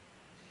that.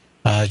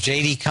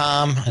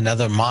 JD.com,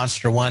 another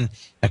monster one.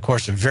 Of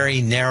course,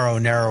 very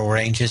narrow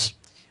ranges.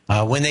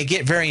 When they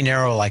get very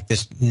narrow like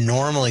this,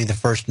 normally the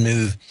first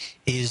move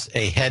is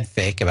a head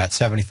fake about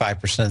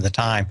 75% of the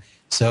time.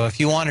 So if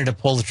you wanted to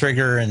pull the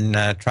trigger and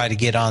try to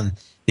get on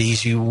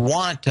these, you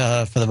want,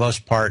 for the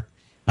most part,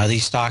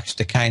 these stocks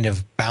to kind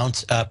of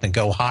bounce up and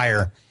go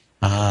higher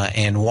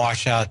and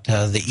wash out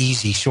the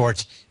easy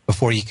shorts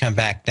before you come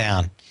back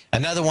down.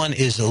 Another one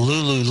is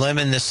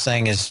Lululemon. This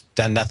thing has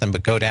done nothing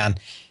but go down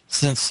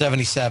since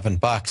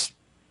 $77.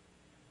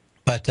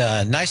 But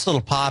nice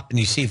little pop, and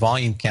you see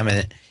volume coming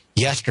in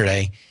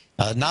yesterday.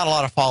 Not a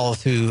lot of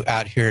follow-through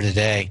out here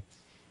today.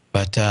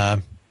 But,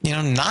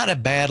 not a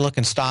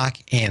bad-looking stock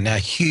and a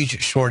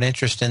huge short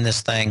interest in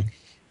this thing.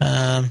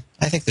 I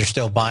think they're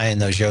still buying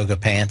those yoga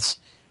pants.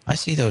 I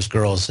see those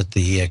girls at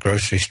the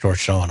grocery store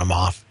showing them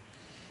off.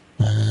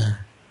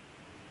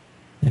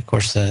 Of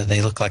course,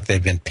 they look like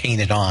they've been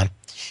painted on.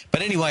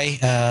 But anyway,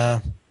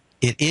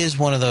 it is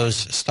one of those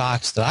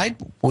stocks that I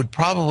would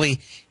probably,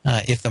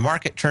 if the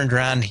market turned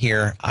around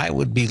here, I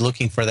would be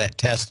looking for that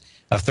test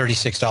of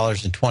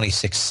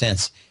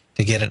 $36.26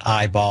 to get an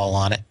eyeball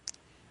on it.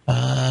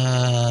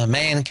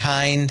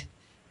 Mankind,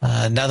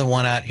 another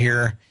one out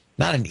here.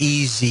 Not an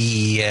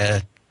easy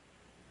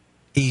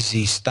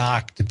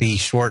stock to be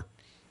short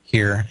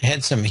here. It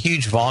had some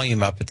huge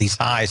volume up at these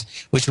highs,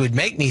 which would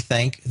make me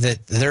think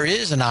that there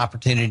is an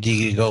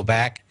opportunity to go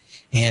back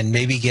and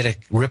maybe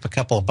rip a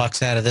couple of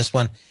bucks out of this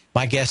one.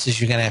 My guess is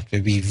you're going to have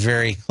to be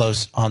very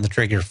close on the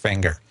trigger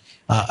finger.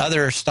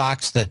 Other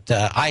stocks that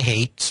I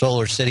hate,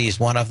 Solar City is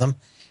one of them.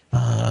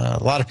 A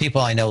lot of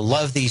people I know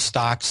love these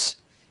stocks.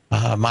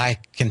 My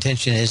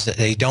contention is that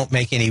they don't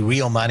make any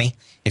real money.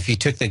 If you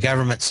took the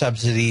government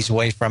subsidies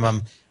away from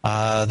them,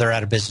 they're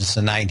out of business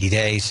in 90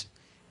 days.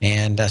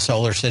 And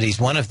Solar City is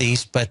one of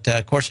these. But,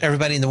 of course,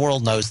 everybody in the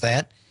world knows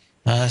that.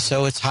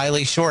 So it's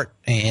highly short.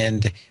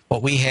 And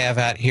what we have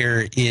out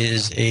here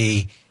is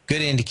a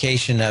good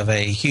indication of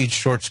a huge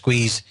short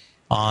squeeze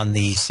on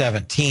the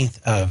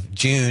 17th of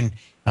June.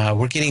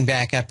 We're getting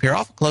back up here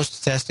awful close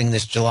to testing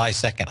this July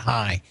 2nd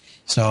high.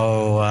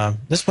 So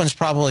this one's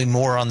probably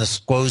more on the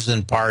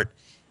squozen part,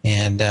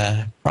 and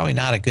probably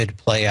not a good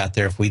play out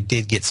there if we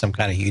did get some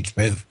kind of huge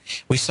move.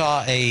 We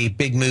saw a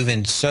big move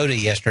in soda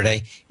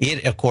yesterday.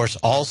 It, of course,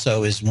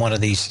 also is one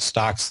of these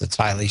stocks that's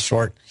highly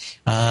short.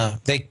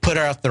 They put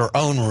out their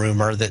own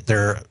rumor that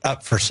they're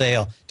up for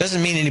sale.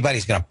 Doesn't mean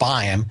anybody's going to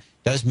buy them.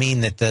 Does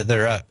mean that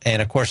they're up. And,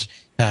 of course,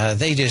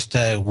 they just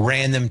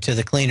ran them to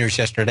the cleaners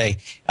yesterday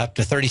up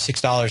to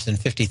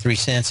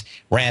 $36.53,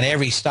 ran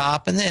every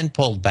stop, and then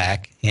pulled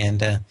back.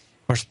 And, of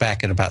course,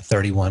 back at about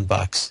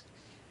 $31.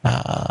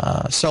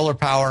 Solar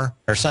Power,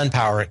 or Sun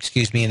Power,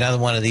 excuse me, another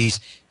one of these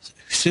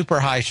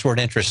super high short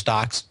interest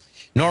stocks.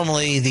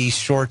 Normally, these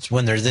shorts,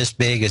 when they're this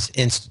big, is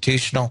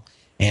institutional,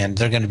 and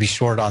they're going to be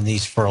short on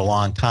these for a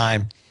long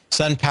time.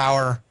 Sun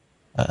Power,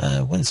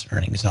 when's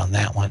earnings on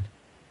that one?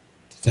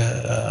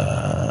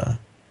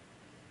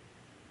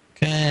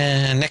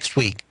 Next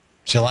week,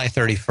 July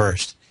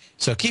 31st.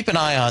 So keep an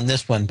eye on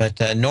this one. But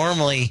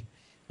normally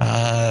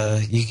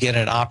you get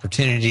an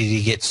opportunity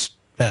to get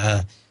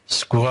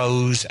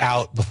squoze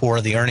out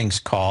before the earnings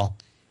call.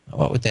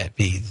 What would that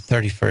be? The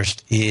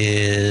 31st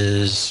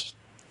is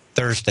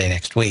Thursday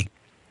next week.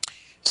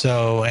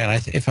 So,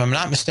 and if I'm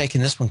not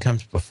mistaken, this one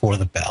comes before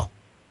the bell.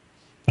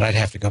 But I'd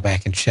have to go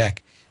back and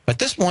check. But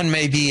this one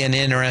may be an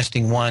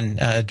interesting one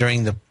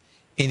during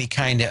any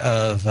kind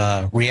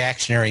of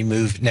reactionary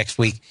move next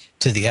week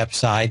to the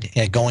upside.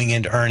 Going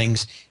into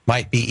earnings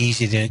might be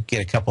easy to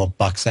get a couple of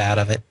bucks out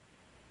of it.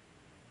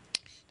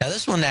 Now,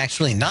 this one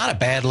actually not a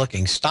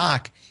bad-looking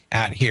stock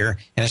out here,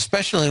 and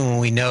especially when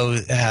we know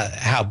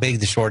how big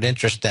the short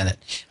interest in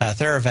it.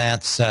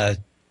 Theravance,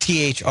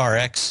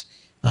 THRX,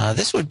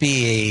 this would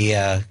be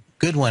a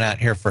good one out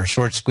here for a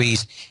short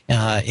squeeze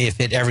if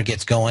it ever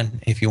gets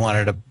going, if you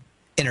wanted a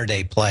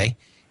intraday play.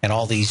 And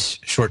all these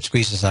short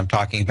squeezes I'm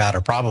talking about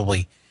are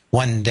probably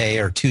 1 day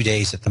or 2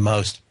 days at the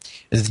most.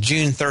 The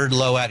June 3rd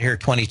low out here,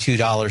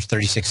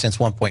 $22.36,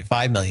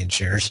 1.5 million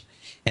shares.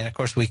 And, of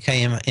course, we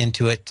came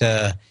into it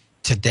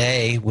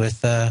today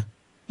with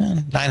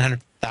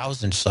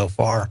 900,000 so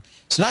far.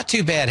 It's not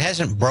too bad. It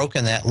hasn't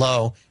broken that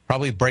low.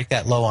 Probably break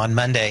that low on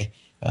Monday.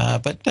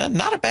 But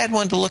not a bad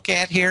one to look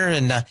at here.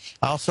 And I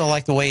also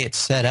like the way it's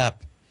set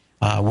up.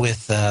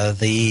 with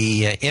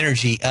the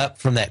energy up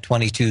from that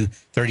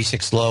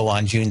 22.36 low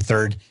on June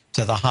 3rd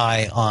to the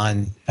high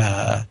on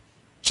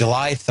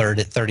July 3rd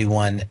at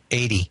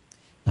 31.80.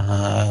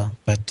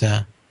 But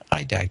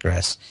I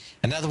digress.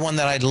 Another one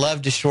that I'd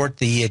love to short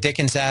the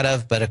Dickens out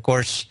of, but of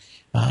course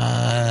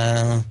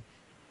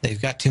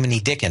they've got too many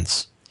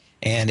Dickens,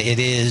 and it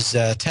is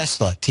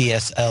Tesla,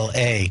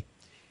 TSLA.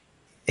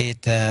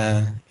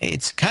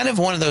 It's kind of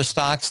one of those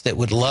stocks that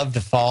would love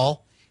to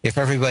fall if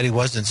everybody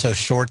wasn't so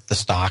short the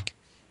stock.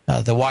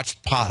 The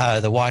watched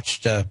pot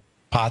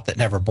that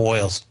never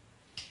boils.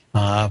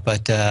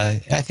 But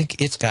I think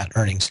it's got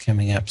earnings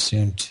coming up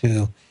soon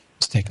too.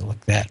 Let's take a look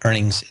at that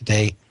earnings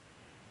date.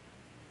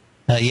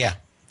 Yeah,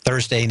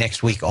 Thursday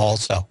next week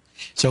also.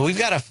 So we've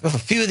got a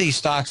few of these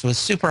stocks with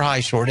super high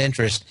short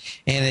interest,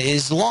 and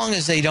as long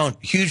as they don't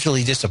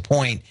hugely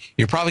disappoint,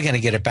 you're probably going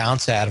to get a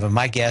bounce out of them.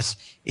 My guess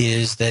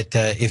is that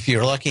if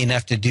you're lucky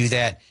enough to do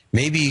that,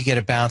 maybe you get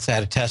a bounce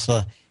out of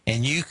Tesla,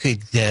 and you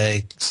could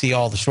see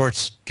all the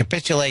shorts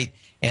capitulate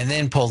and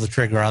then pull the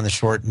trigger on the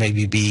short,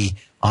 maybe be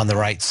on the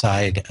right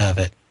side of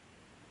it.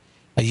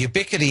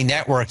 Ubiquity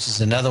Networks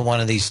is another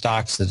one of these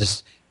stocks that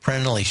is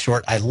perennially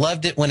short. I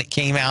loved it when it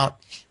came out.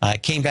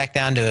 It came back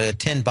down to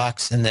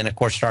 $10, and then, of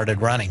course,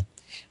 started running.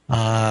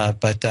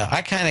 But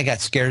I kind of got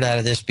scared out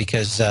of this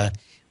because there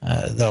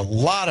are a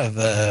lot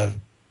of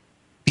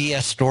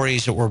BS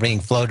stories that were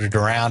being floated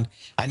around.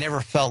 I never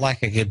felt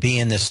like I could be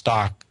in this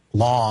stock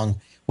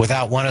long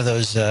without one of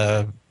those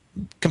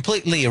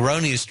completely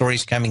erroneous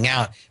stories coming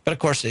out. But, of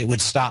course, it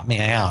would stop me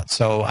out.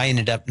 So I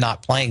ended up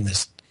not playing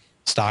this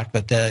stock.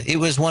 But it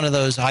was one of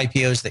those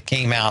IPOs that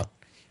came out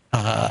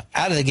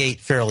of the gate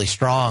fairly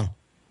strong,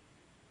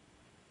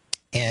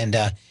 and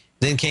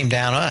then came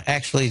down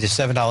actually to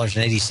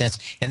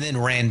 $7.80, and then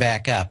ran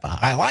back up.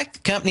 I liked the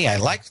company, I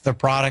liked the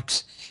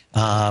products,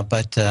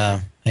 but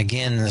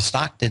again, the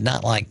stock did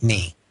not like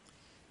me.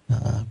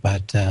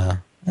 But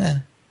I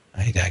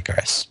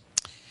digress.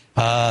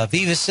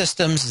 Viva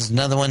Systems is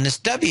another one. This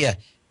WUBA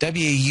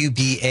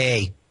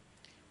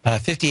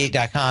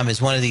 58.com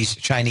is one of these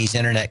Chinese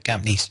internet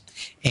companies,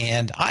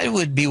 and I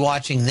would be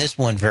watching this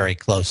one very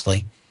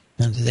closely.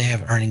 Now, do they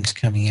have earnings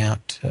coming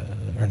out?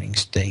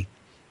 Earnings date.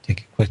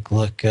 Take a quick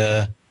look.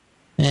 No,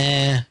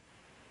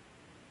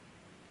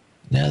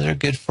 they're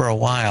good for a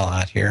while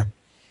out here.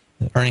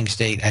 The earnings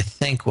date, I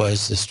think,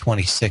 was this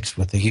 26th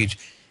with a huge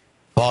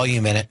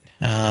volume in it,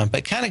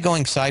 but kind of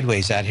going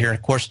sideways out here.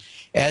 Of course,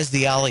 as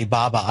the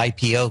Alibaba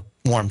IPO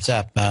warms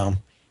up,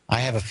 I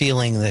have a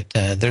feeling that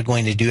they're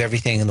going to do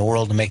everything in the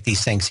world to make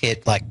these things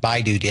hit like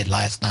Baidu did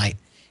last night,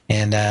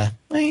 and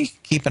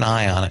keep an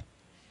eye on it.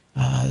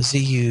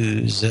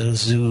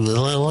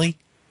 Zulily.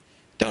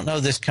 Don't know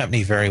this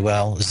company very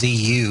well,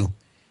 ZU.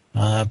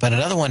 But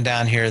another one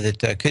down here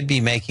that could be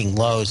making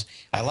lows.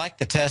 I like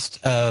the test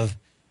of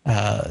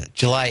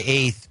July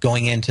 8th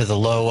going into the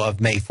low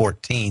of May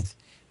 14th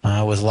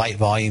with light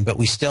volume, but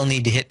we still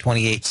need to hit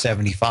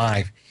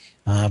 28.75.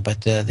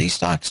 But these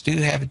stocks do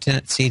have a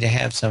tendency to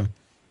have some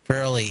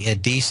fairly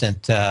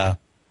decent,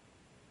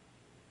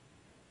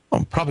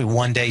 probably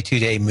 1 day, 2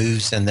 day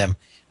moves in them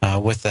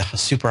with the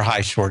super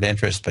high short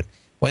interest. But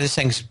boy, this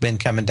thing's been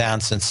coming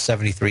down since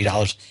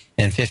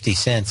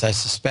 $73.50. I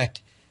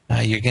suspect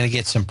you're going to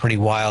get some pretty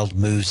wild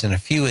moves in a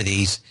few of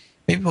these.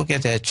 Maybe we'll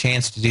get a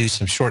chance to do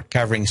some short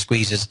covering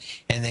squeezes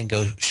and then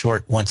go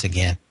short once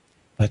again.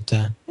 But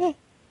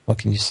what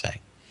can you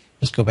say?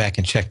 Let's go back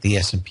and check the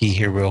S&P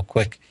here real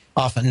quick.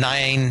 Off at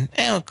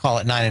we'll call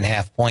it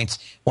 9.5 points,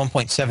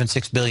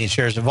 1.76 billion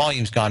shares. The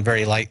volume's gone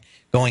very light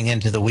going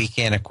into the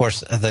weekend. Of course,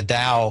 the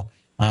Dow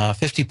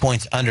 50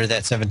 points under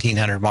that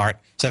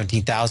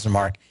 17,000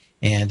 mark,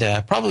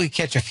 and probably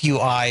catch a few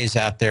eyes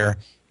out there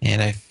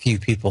and a few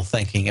people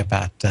thinking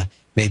about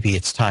maybe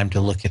it's time to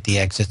look at the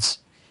exits.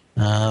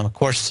 Of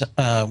course,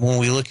 when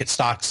we look at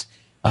stocks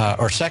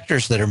or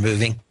sectors that are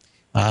moving,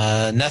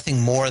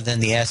 nothing more than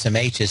the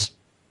SMHs.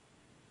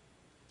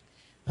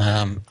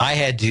 I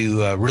had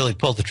to really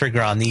pull the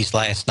trigger on these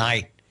last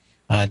night,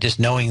 just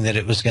knowing that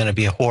it was going to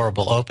be a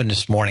horrible open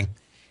this morning.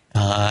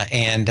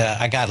 And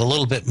I got a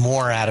little bit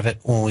more out of it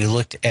when we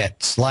looked at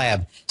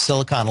SLAB.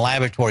 Silicon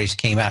Laboratories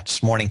came out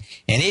this morning,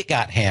 and it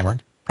got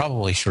hammered.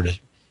 Probably shorted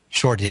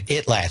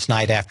it last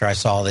night after I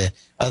saw the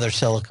other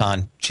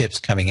silicon chips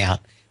coming out.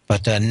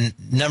 But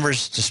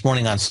numbers this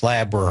morning on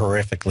SLAB were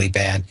horrifically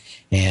bad,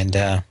 and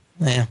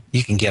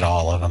you can get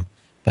all of them.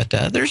 But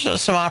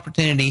there's some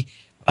opportunity,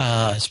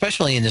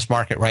 especially in this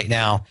market right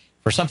now,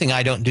 for something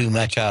I don't do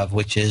much of,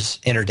 which is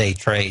intraday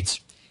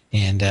trades.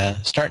 And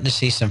starting to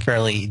see some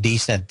fairly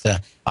decent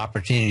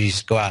opportunities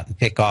to go out and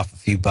pick off a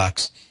few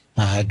bucks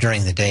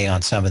during the day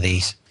on some of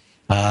these.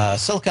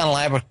 Silicon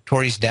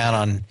Laboratories down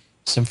on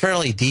some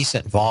fairly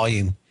decent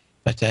volume,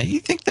 but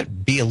you'd think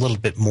there'd be a little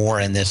bit more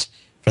in this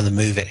from the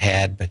move it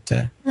had, but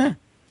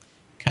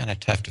kind of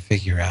tough to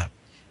figure out.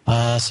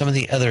 Some of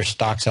the other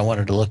stocks I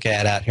wanted to look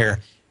at out here.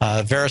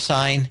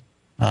 VeriSign,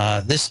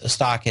 this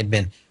stock had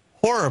been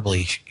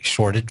horribly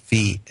shorted,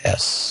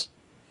 VSRN.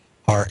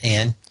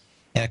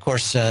 And, of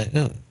course,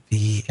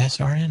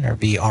 VSRN or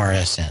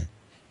VRSN?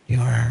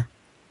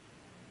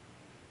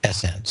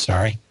 TRSN,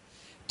 sorry.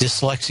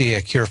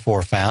 Dyslexia cure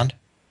for found.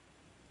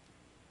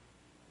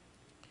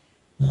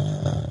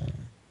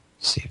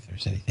 See if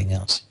there's anything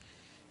else.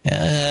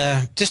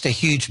 Just a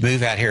huge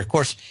move out here. Of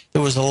course,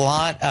 there was a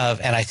lot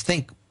of, and I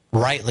think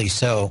rightly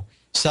so,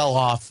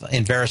 sell-off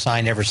in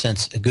VeriSign ever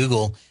since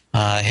Google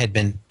had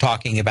been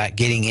talking about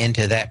getting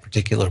into that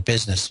particular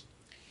business.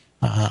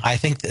 I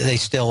think that they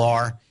still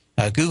are.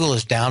 Google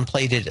has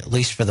downplayed it, at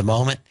least for the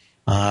moment.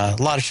 A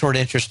lot of short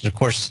interest. And of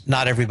course,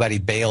 not everybody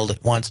bailed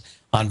at once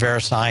on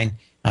VeriSign.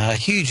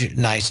 Huge,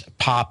 nice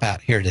pop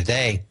out here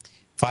today.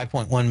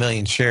 5.1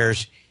 million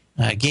shares.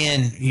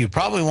 Again, you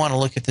probably want to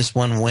look at this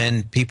one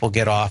when people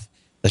get off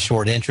the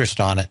short interest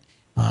on it,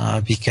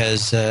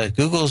 because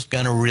Google's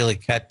going to really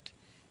cut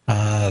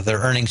their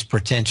earnings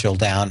potential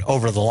down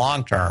over the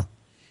long term.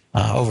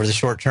 Over the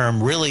short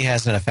term, really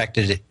hasn't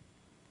affected it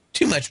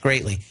too much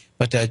greatly.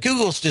 But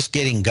Google's just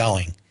getting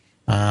going.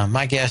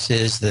 My guess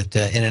is that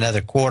in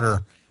another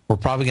quarter, we're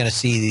probably going to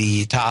see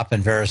the top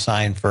in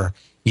VeriSign for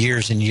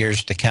years and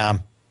years to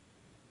come.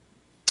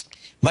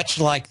 Much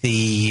like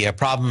the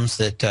problems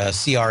that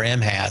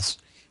CRM has,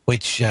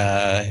 which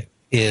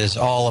is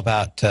all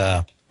about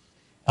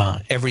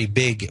every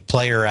big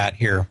player out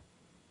here,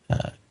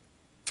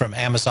 from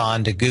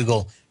Amazon to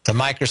Google to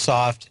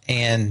Microsoft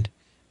and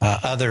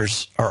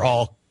others are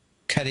all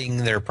cutting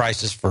their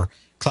prices for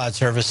cloud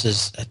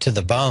services to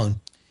the bone.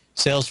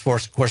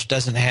 Salesforce, of course,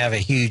 doesn't have a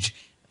huge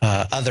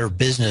other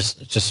business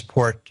to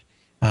support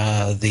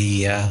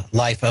the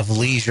life of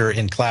leisure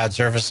in cloud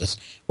services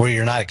where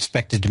you're not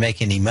expected to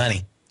make any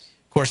money.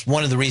 Of course,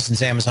 one of the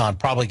reasons Amazon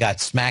probably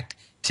got smacked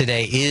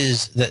today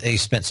is that they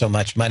spent so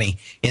much money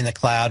in the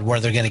cloud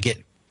where they're going to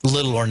get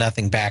little or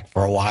nothing back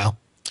for a while.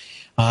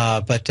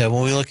 But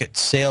when we look at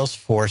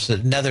Salesforce,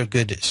 another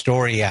good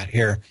story out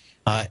here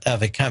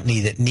of a company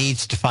that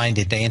needs to find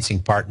a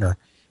dancing partner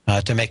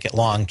to make it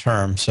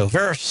long-term. So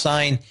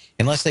VeriSign,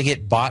 unless they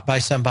get bought by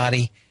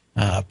somebody,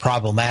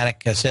 problematic.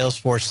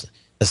 Salesforce,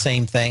 the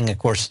same thing. Of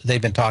course,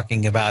 they've been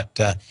talking about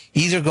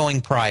either going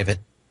private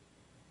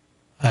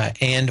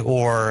and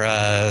or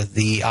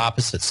the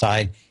opposite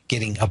side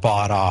getting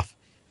bought off.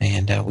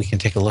 And we can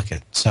take a look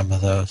at some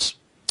of those.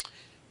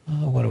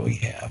 What do we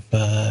have?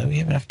 We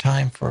have enough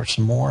time for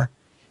some more?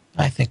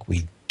 I think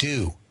we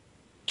do.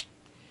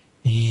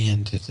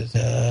 And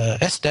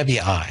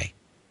SWI.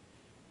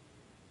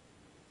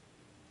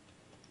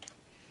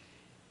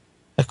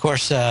 Of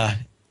course,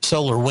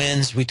 solar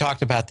winds. We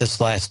talked about this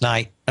last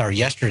night, or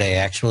yesterday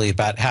actually,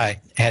 about how it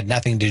had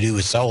nothing to do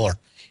with solar.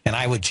 And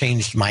I would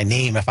change my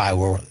name if I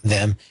were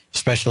them,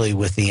 especially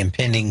with the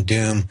impending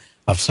doom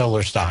of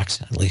solar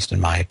stocks, at least in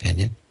my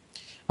opinion.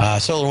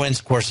 SolarWinds,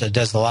 of course,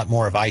 does a lot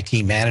more of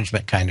IT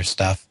management kind of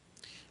stuff,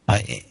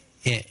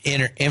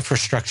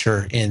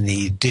 infrastructure in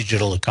the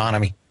digital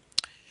economy.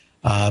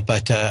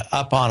 But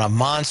up on a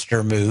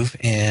monster move,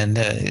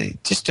 and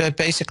just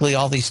basically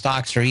all these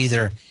stocks are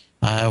either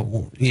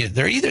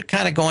they're either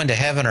kind of going to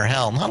heaven or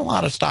hell. Not a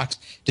lot of stocks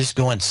just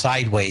going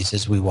sideways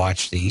as we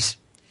watch these.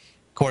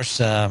 Of course,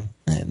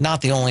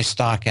 not the only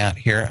stock out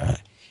here.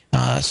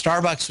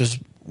 Starbucks was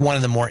one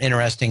of the more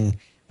interesting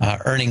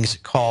earnings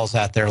calls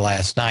out there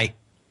last night.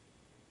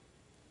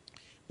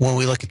 When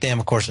we look at them,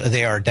 of course,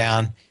 they are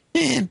down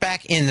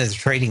back into the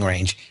trading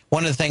range.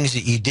 One of the things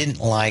that you didn't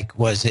like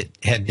was it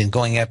had been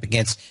going up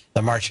against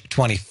the March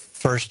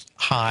 21st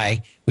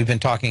high. We've been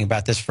talking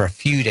about this for a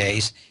few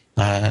days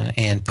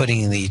and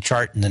putting the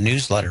chart in the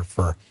newsletter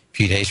for a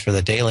few days for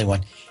the daily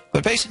one.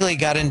 But basically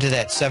got into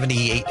that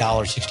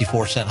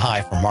 $78.64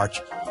 high from March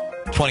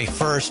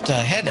 21st.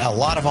 Had a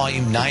lot of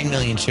volume, 9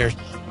 million shares.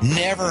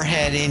 Never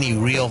had any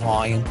real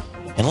volume.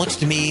 And looks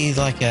to me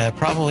like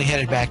probably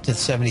headed back to the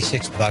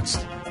 76 bucks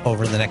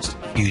over the next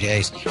few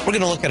days. We're going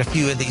to look at a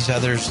few of these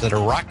others that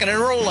are rocking and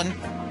rolling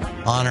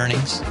on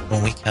earnings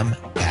when we come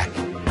back.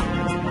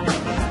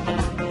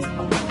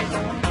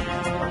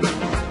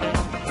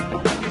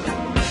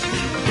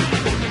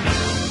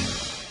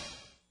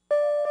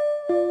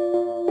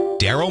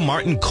 Daryl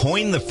Martin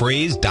coined the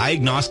phrase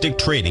diagnostic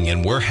trading,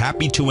 and we're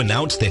happy to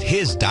announce that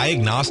his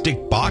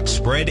diagnostic box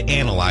spread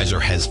analyzer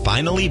has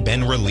finally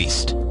been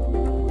released.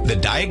 The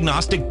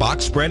Diagnostic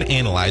Box Spread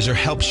Analyzer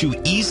helps you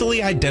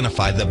easily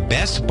identify the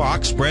best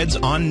box spreads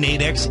on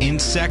Nadex in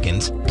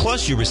seconds,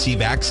 plus you receive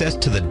access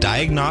to the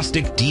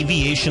diagnostic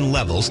deviation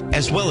levels,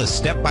 as well as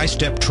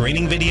step-by-step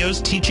training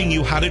videos teaching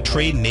you how to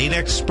trade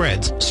Nadex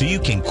spreads so you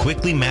can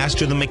quickly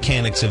master the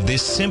mechanics of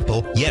this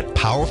simple yet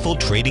powerful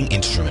trading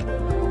instrument.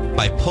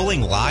 By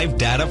pulling live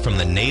data from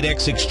the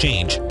Nadex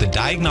exchange, the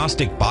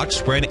Diagnostic Box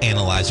Spread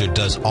Analyzer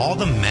does all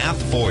the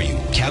math for you,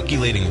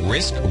 calculating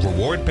risk,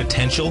 reward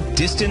potential,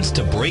 distance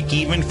to break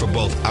even for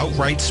both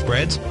outright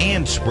spreads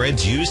and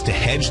spreads used to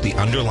hedge the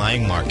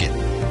underlying market.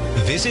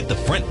 Visit the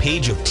front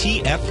page of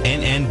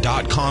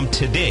TFNN.com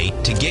today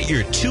to get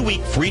your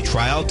 2-week free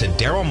trial to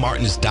Daryl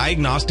Martin's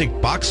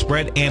Diagnostic Box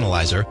Spread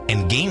Analyzer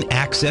and gain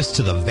access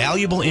to the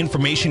valuable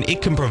information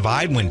it can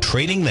provide when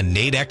trading the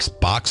Nadex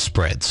box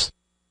spreads.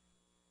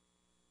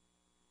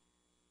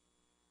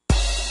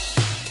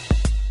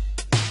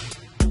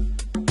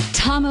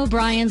 Tom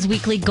O'Brien's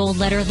weekly gold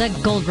letter, The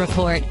Gold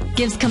Report,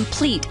 gives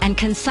complete and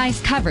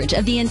concise coverage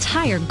of the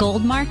entire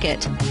gold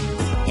market.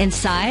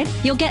 Inside,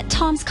 you'll get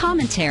Tom's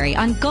commentary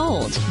on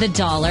gold, the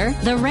dollar,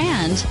 the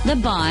rand, the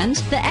bond,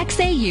 the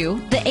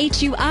XAU, the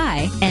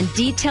HUI, and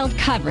detailed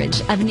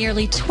coverage of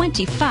nearly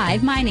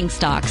 25 mining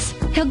stocks.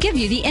 He'll give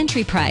you the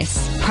entry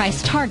price,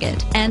 price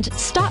target, and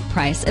stop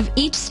price of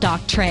each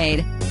stock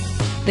trade.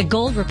 The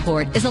Gold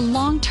Report is a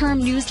long-term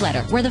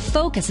newsletter where the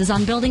focus is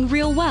on building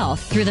real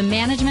wealth through the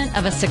management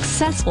of a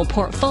successful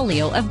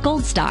portfolio of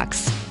gold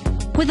stocks.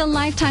 With a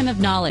lifetime of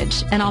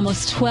knowledge and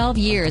almost 12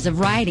 years of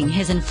writing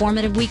his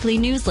informative weekly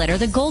newsletter,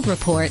 The Gold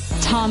Report,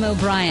 Tom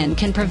O'Brien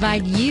can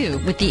provide you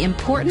with the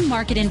important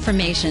market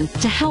information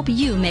to help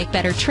you make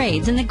better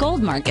trades in the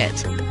gold market.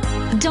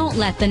 Don't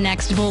let the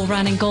next bull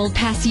run in gold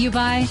pass you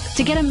by.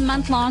 To get a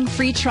month-long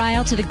free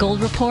trial to The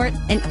Gold Report,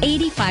 an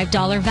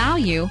 $85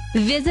 value,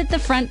 visit the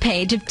front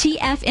page of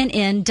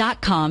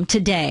TFNN.com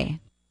today.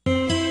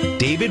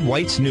 David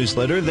White's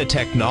newsletter, The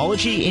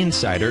Technology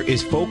Insider,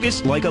 is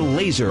focused like a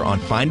laser on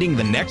finding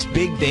the next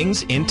big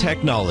things in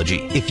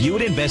technology. If you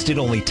had invested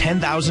only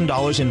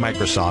 $10,000 in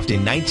Microsoft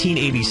in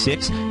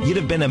 1986, you'd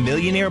have been a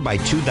millionaire by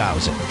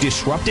 2000.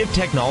 Disruptive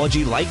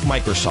technology like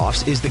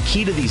Microsoft's is the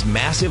key to these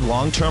massive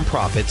long-term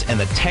profits, and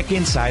the Tech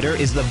Insider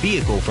is the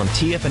vehicle from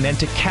TFNN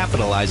to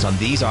capitalize on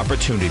these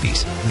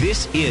opportunities.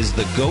 This is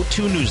the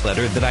go-to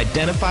newsletter that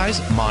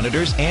identifies,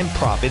 monitors, and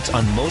profits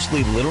on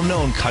mostly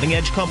little-known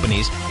cutting-edge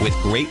companies with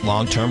great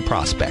long-term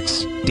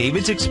prospects.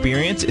 David's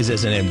experience is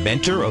as an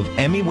inventor of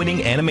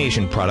Emmy-winning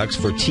animation products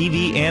for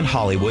TV and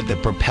Hollywood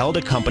that propelled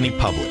a company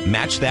public.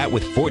 Match that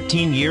with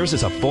 14 years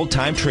as a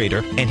full-time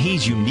trader, and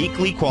he's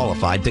uniquely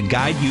qualified to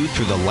guide you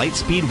through the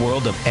light-speed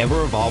world of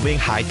ever-evolving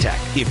high-tech.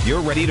 If you're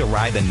ready to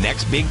ride the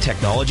next big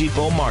technology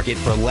bull market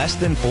for less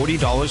than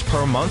 $40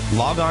 per month,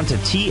 log on to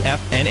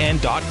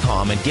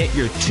TFNN.com and get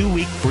your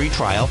 2-week free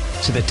trial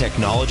to the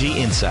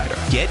Technology Insider.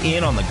 Get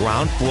in on the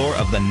ground floor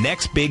of the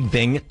next big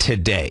thing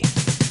today.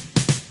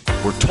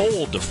 We're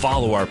told to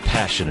follow our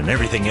passion and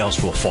everything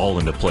else will fall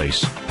into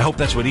place. I hope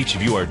that's what each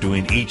of you are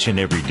doing each and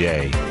every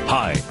day.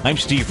 Hi, I'm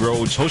Steve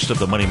Rhodes, host of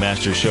the Money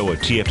Master Show at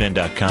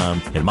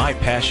TFNN.com, and my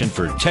passion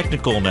for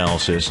technical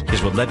analysis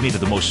is what led me to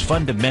the most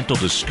fundamental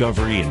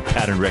discovery in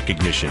pattern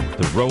recognition,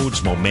 the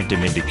Rhodes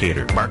Momentum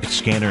Indicator, market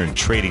scanner, and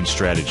trading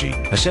strategy,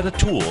 a set of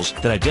tools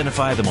that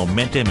identify the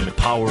momentum and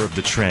power of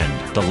the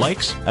trend, the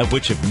likes of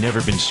which have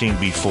never been seen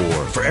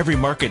before, for every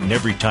market and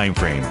every time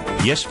frame.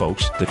 Yes,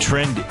 folks, the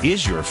trend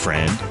is your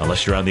friend, unless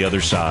you're on the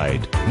other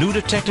side. New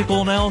to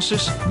technical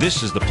analysis?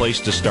 This is the place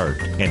to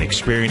start. And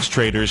experienced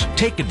traders,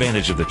 take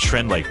advantage of the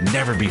trend like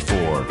never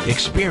before.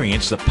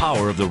 Experience the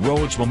power of the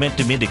Rhodes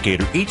Momentum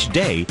Indicator each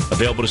day,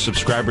 available to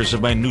subscribers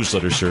of my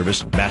newsletter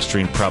service,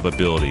 Mastering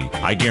Probability.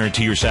 I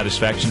guarantee your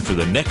satisfaction for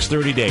the next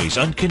 30 days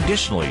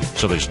unconditionally,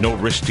 so there's no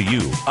risk to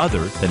you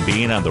other than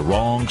being on the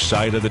wrong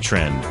side of the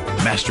trend.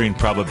 Mastering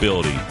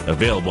Probability,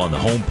 available on the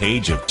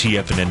homepage of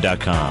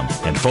TFNN.com.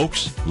 And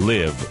folks,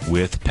 live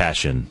with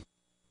passion.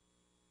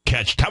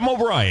 Catch Tom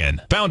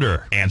O'Brien,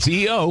 founder and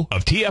CEO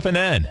of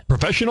TFNN,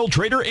 professional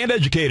trader and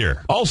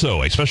educator.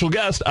 Also a special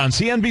guest on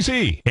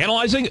CNBC,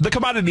 analyzing the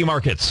commodity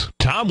markets.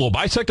 Tom will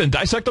bisect and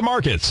dissect the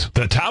markets.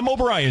 The Tom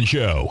O'Brien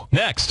Show,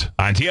 next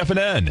on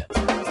TFNN.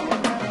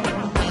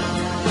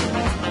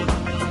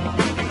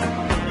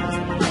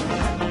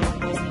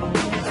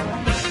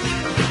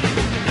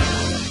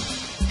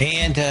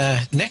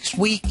 And next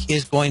week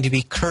is going to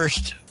be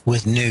cursed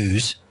with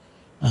news.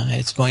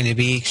 It's going to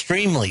be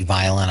extremely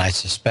violent, I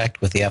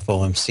suspect, with the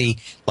FOMC.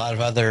 A lot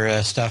of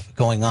other stuff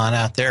going on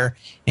out there.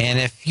 And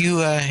if you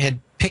had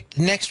picked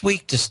next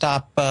week to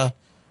stop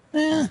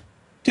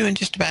doing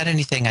just about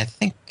anything, I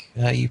think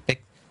you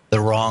picked the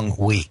wrong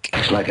week.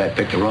 Looks like I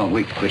picked the wrong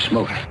week to quit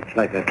smoking. Looks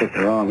like I picked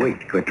the wrong week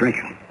to quit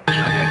drinking. Looks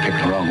like I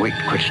picked the wrong week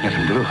to quit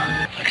sniffing glue.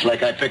 Looks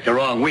like I picked the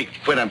wrong week to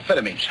quit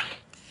amphetamines.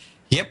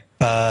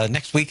 Yep,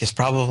 next week is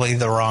probably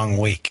the wrong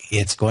week.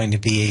 It's going to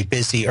be a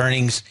busy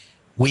earnings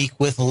week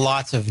with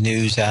lots of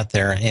news out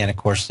there, and of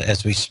course,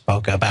 as we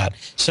spoke about,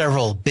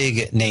 several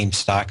big name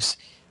stocks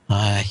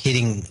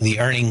hitting the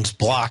earnings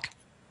block.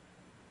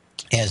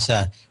 As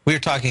we were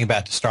talking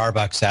about the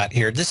Starbucks out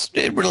here,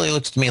 it really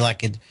looks to me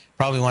like it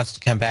probably wants to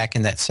come back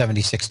in that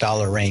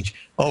 $76 range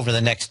over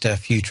the next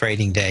few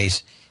trading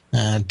days,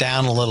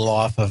 down a little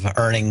off of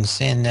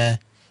earnings, and I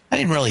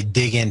didn't really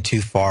dig in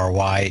too far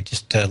why. It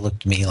just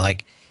looked to me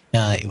like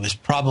it was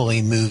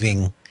probably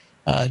moving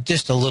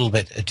just a little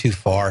bit too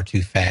far,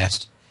 too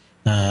fast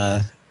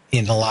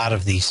in a lot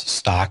of these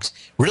stocks.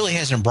 Really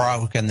hasn't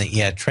broken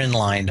the trend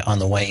line on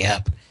the way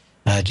up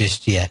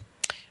just yet.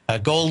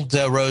 Gold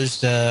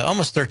rose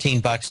almost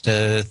 $13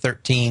 to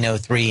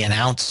 $13.03 an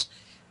ounce.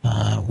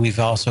 We've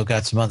also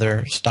got some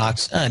other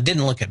stocks.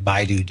 Didn't look at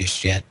Baidu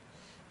just yet.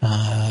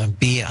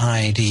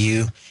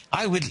 BIDU.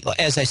 I would,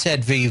 as I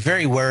said, be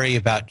very wary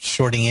about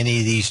shorting any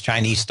of these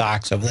Chinese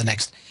stocks over the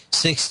next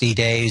 60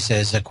 days,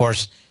 as, of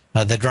course,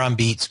 the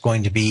drumbeat's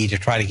going to be to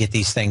try to get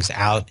these things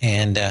out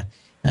and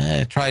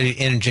try to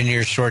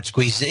engineer short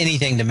squeezes,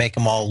 anything to make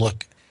them all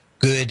look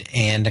good.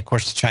 And, of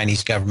course, the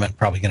Chinese government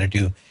probably going to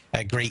do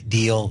a great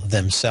deal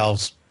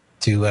themselves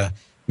to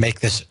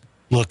make this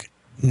look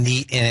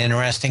neat and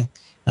interesting.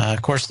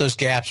 Of course, those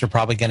gaps are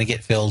probably going to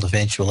get filled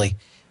eventually.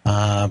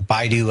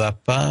 Baidu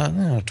up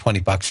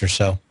 $20 or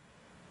so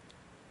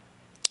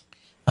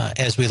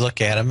as we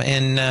look at them.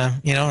 And,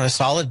 a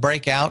solid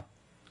breakout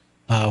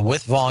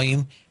with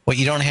volume. What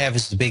you don't have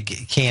is the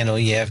big candle.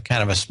 You have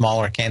kind of a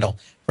smaller candle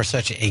for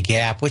such a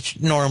gap,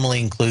 which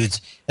normally includes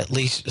at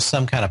least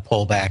some kind of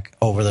pullback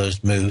over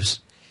those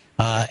moves.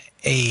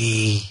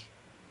 AMZN.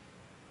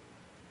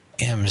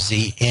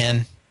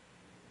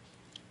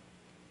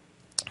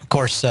 Of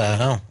course,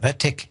 that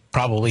tick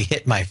probably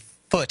hit my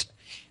foot.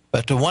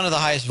 But to one of the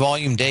highest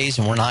volume days,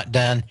 and we're not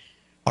done,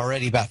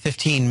 already about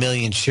 15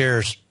 million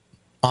shares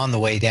on the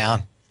way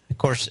down. Of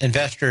course,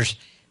 investors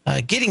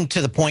getting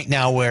to the point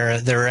now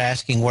where they're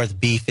asking where the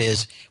beef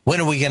is.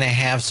 When are we going to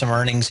have some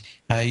earnings?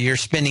 You're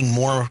spending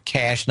more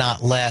cash,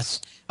 not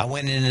less. I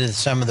went into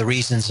some of the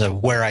reasons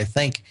of where I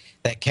think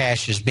that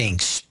cash is being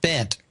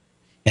spent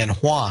and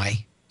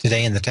why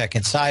today in the Tech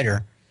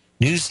Insider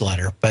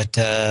newsletter. But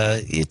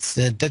to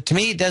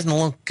me, it doesn't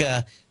look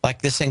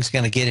like this thing's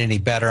going to get any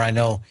better. I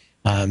know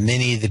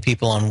many of the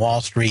people on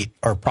Wall Street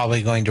are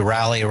probably going to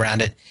rally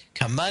around it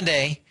come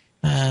Monday.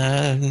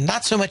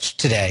 Not so much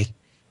today,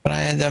 but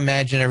I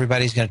imagine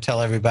everybody's going to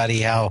tell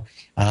everybody how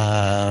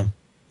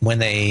when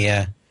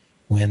they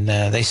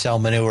sell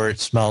manure, it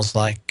smells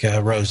like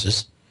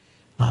roses.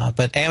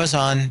 But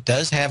Amazon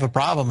does have a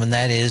problem, and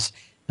that is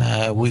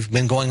we've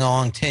been going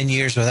on 10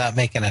 years without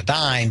making a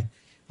dime.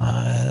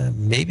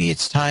 Maybe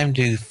it's time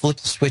to flip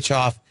the switch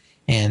off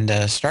and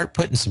start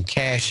putting some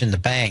cash in the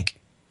bank.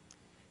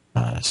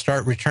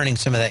 Start returning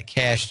some of that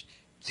cash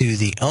to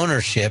the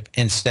ownership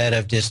instead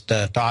of just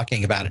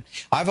talking about it.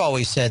 I've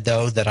always said,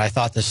 though, that I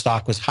thought the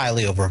stock was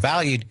highly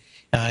overvalued.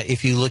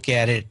 If you look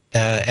at it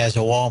as a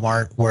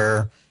Walmart,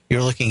 where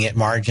you're looking at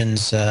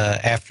margins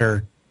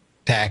after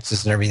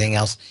taxes and everything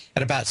else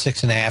at about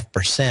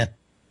 6.5%.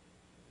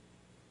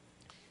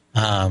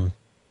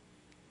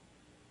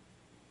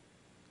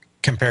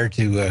 Compared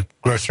to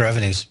gross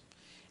revenues.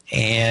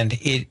 And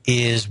it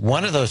is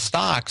one of those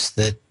stocks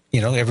that,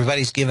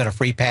 everybody's given a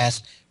free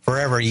pass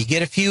forever. You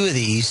get a few of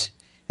these,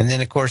 and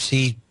then, of course,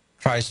 he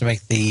tries to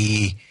make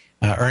the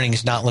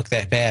earnings not look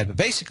that bad. But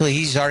basically,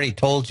 he's already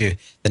told you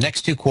the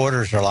next 2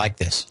 quarters are like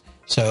this.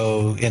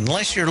 So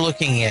unless you're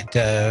looking at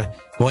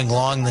going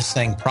long this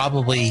thing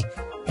probably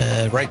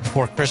right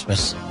before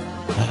Christmas,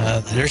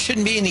 there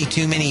shouldn't be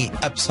too many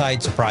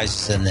upside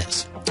surprises in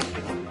this.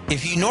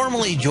 If you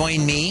normally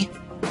join me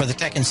for the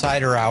Tech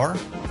Insider Hour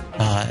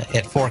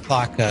at 4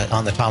 o'clock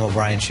on the Tom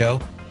O'Brien Show,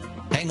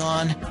 hang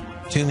on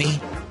to me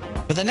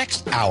for the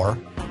next hour,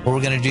 where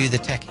we're going to do the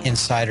Tech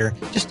Insider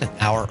just an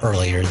hour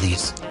earlier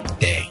this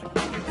day.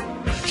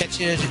 Catch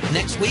you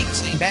next week,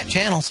 same bat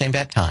channel, same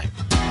bat time.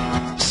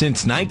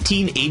 Since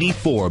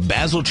 1984,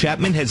 Basil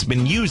Chapman has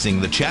been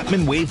using the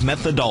Chapman Wave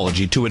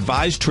methodology to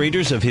advise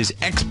traders of his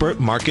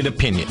expert market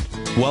opinion.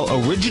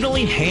 While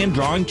originally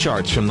hand-drawing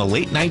charts from the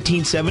late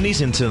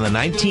 1970s into the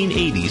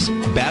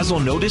 1980s, Basil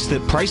noticed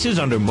that prices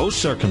under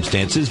most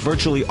circumstances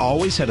virtually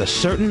always had a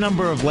certain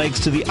number of legs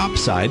to the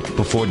upside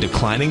before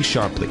declining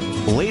sharply.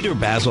 Later,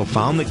 Basil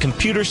found that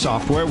computer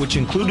software, which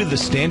included the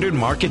standard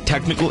market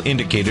technical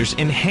indicators,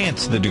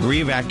 enhanced the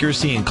degree of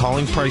accuracy in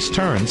calling price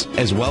turns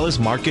as well as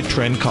market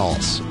trend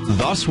calls.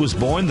 Thus was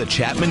born the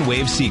Chapman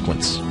Wave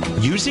sequence.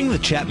 Using the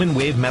Chapman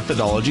Wave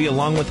methodology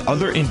along with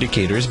other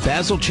indicators,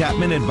 Basil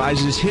Chapman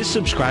advises his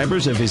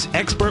subscribers of his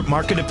expert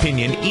market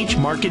opinion each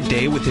market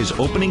day with his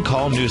opening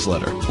call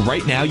newsletter.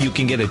 Right now, you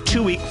can get a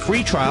 2-week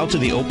free trial to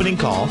the opening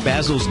call,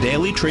 Basil's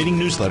daily trading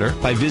newsletter,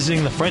 by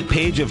visiting the front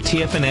page of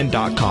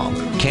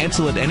TFNN.com.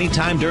 Cancel at any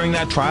time during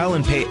that trial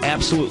and pay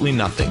absolutely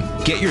nothing.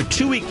 Get your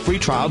 2-week free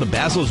trial to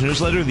Basil's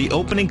newsletter, The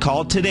Opening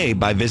Call, today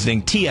by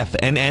visiting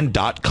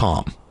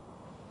TFNN.com.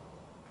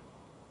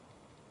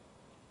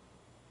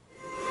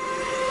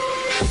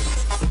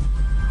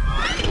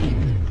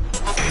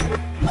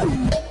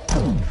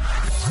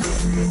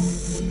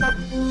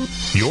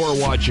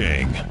 You're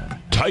watching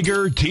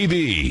Tiger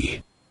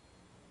TV.